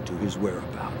them into his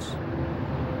whereabouts.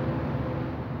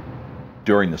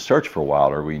 During the search for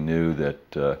Wilder, we knew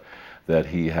that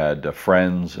he had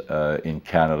friends in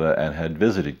Canada and had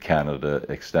visited Canada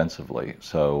extensively.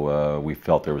 So we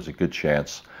felt there was a good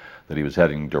chance that he was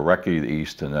heading directly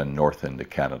east and then north into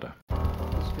Canada.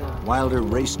 Wilder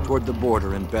raced toward the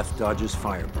border in Beth Dodge's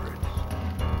Firebird.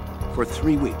 For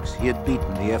 3 weeks, he had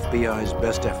beaten the FBI's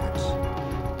best efforts.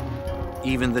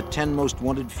 Even the 10 Most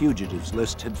Wanted Fugitives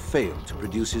list had failed to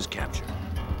produce his capture.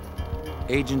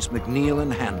 Agents McNeil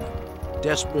and Hanlon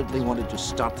desperately wanted to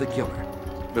stop the killer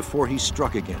before he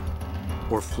struck again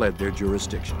or fled their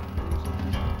jurisdiction.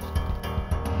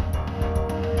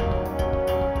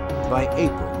 By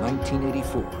April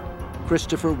 1984,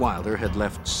 Christopher Wilder had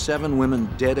left 7 women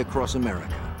dead across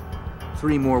America.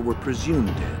 3 more were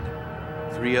presumed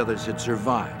dead. 3 others had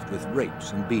survived with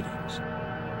rapes and beatings.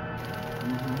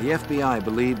 The FBI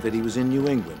believed that he was in New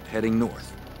England, heading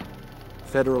north.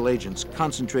 Federal agents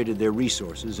concentrated their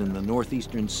resources in the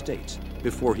northeastern states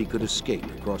before he could escape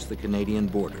across the Canadian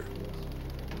border.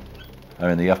 I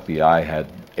mean, the FBI had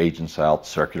agents out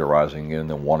circularizing in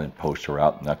the wanted poster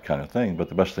out and that kind of thing, but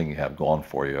the best thing you have going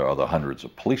for you are the hundreds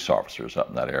of police officers up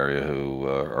in that area who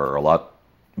are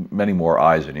many more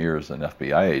eyes and ears than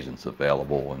FBI agents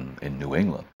available in New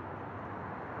England.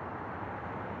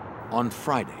 On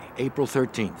Friday, April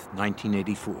 13th,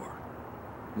 1984,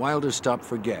 Wilder stopped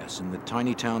for gas in the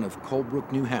tiny town of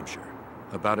Colebrook, New Hampshire,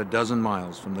 about a dozen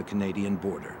miles from the Canadian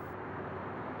border.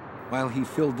 While he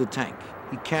filled the tank,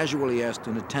 he casually asked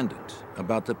an attendant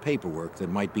about the paperwork that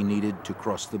might be needed to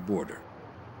cross the border.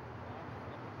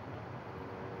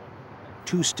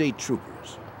 2 state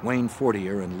troopers, Wayne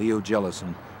Fortier and Leo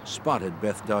Jellison, spotted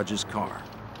Beth Dodge's car.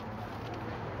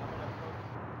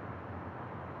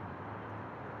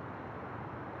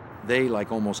 They,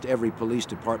 like almost every police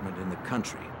department in the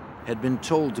country, had been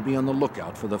told to be on the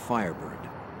lookout for the Firebird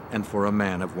and for a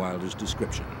man of Wilder's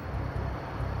description.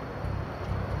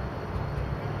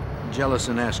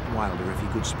 Jellison asked Wilder if he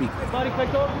could speak with him. Buddy, can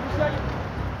I go over for a second?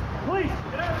 Please,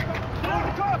 get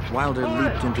Wilder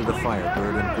leaped into the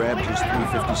Firebird and grabbed his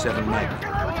 .357 Magnum.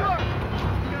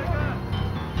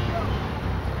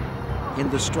 In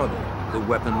the struggle, the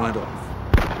weapon went off.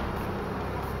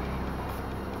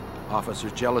 Officer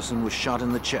Jellison was shot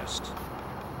in the chest.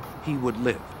 He would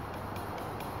live.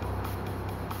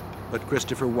 But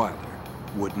Christopher Wilder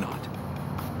would not.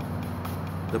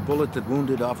 The bullet that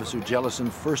wounded Officer Jellison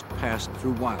first passed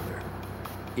through Wilder.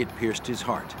 It pierced his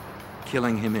heart,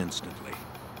 killing him instantly.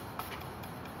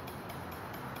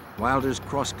 Wilder's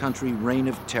cross-country reign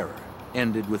of terror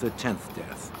ended with a 10th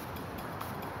death.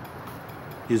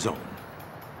 His own.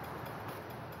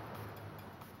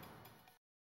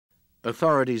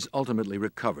 Authorities ultimately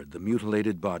recovered the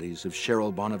mutilated bodies of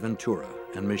Cheryl Bonaventura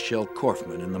and Michelle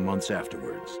Korfman in the months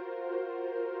afterwards.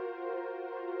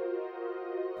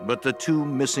 But the two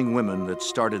missing women that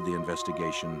started the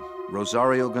investigation,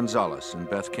 Rosario Gonzalez and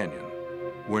Beth Kenyon,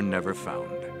 were never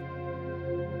found.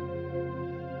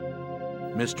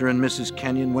 Mr. and Mrs.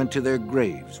 Kenyon went to their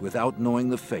graves without knowing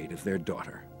the fate of their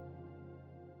daughter.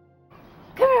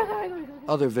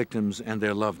 Other victims and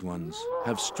their loved ones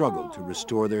have struggled to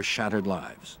restore their shattered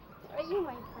lives.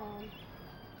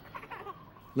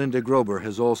 Linda Grober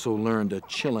has also learned a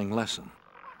chilling lesson.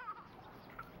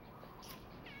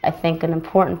 I think an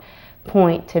important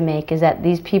point to make is that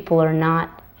these people are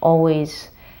not always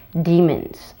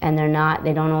demons, and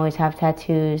they don't always have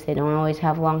tattoos, they don't always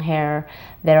have long hair.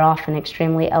 They're often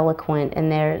extremely eloquent,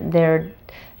 and they're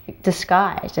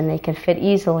disguised, and they can fit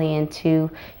easily into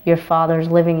your father's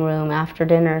living room after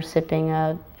dinner sipping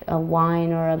a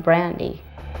wine or a brandy.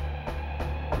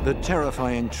 The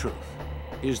terrifying truth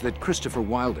is that Christopher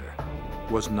Wilder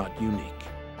was not unique.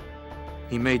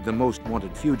 He made the Most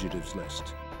Wanted Fugitives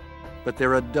list, but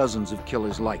there are dozens of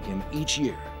killers like him each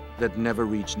year that never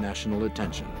reach national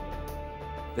attention.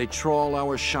 They trawl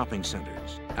our shopping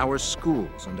centers, our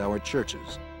schools, and our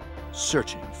churches,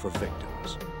 searching for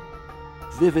victims.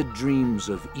 Vivid dreams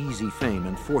of easy fame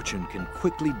and fortune can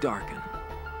quickly darken.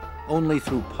 Only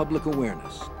through public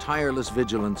awareness, tireless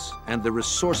vigilance, and the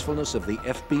resourcefulness of the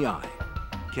FBI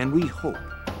can we hope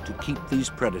to keep these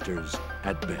predators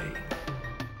at bay.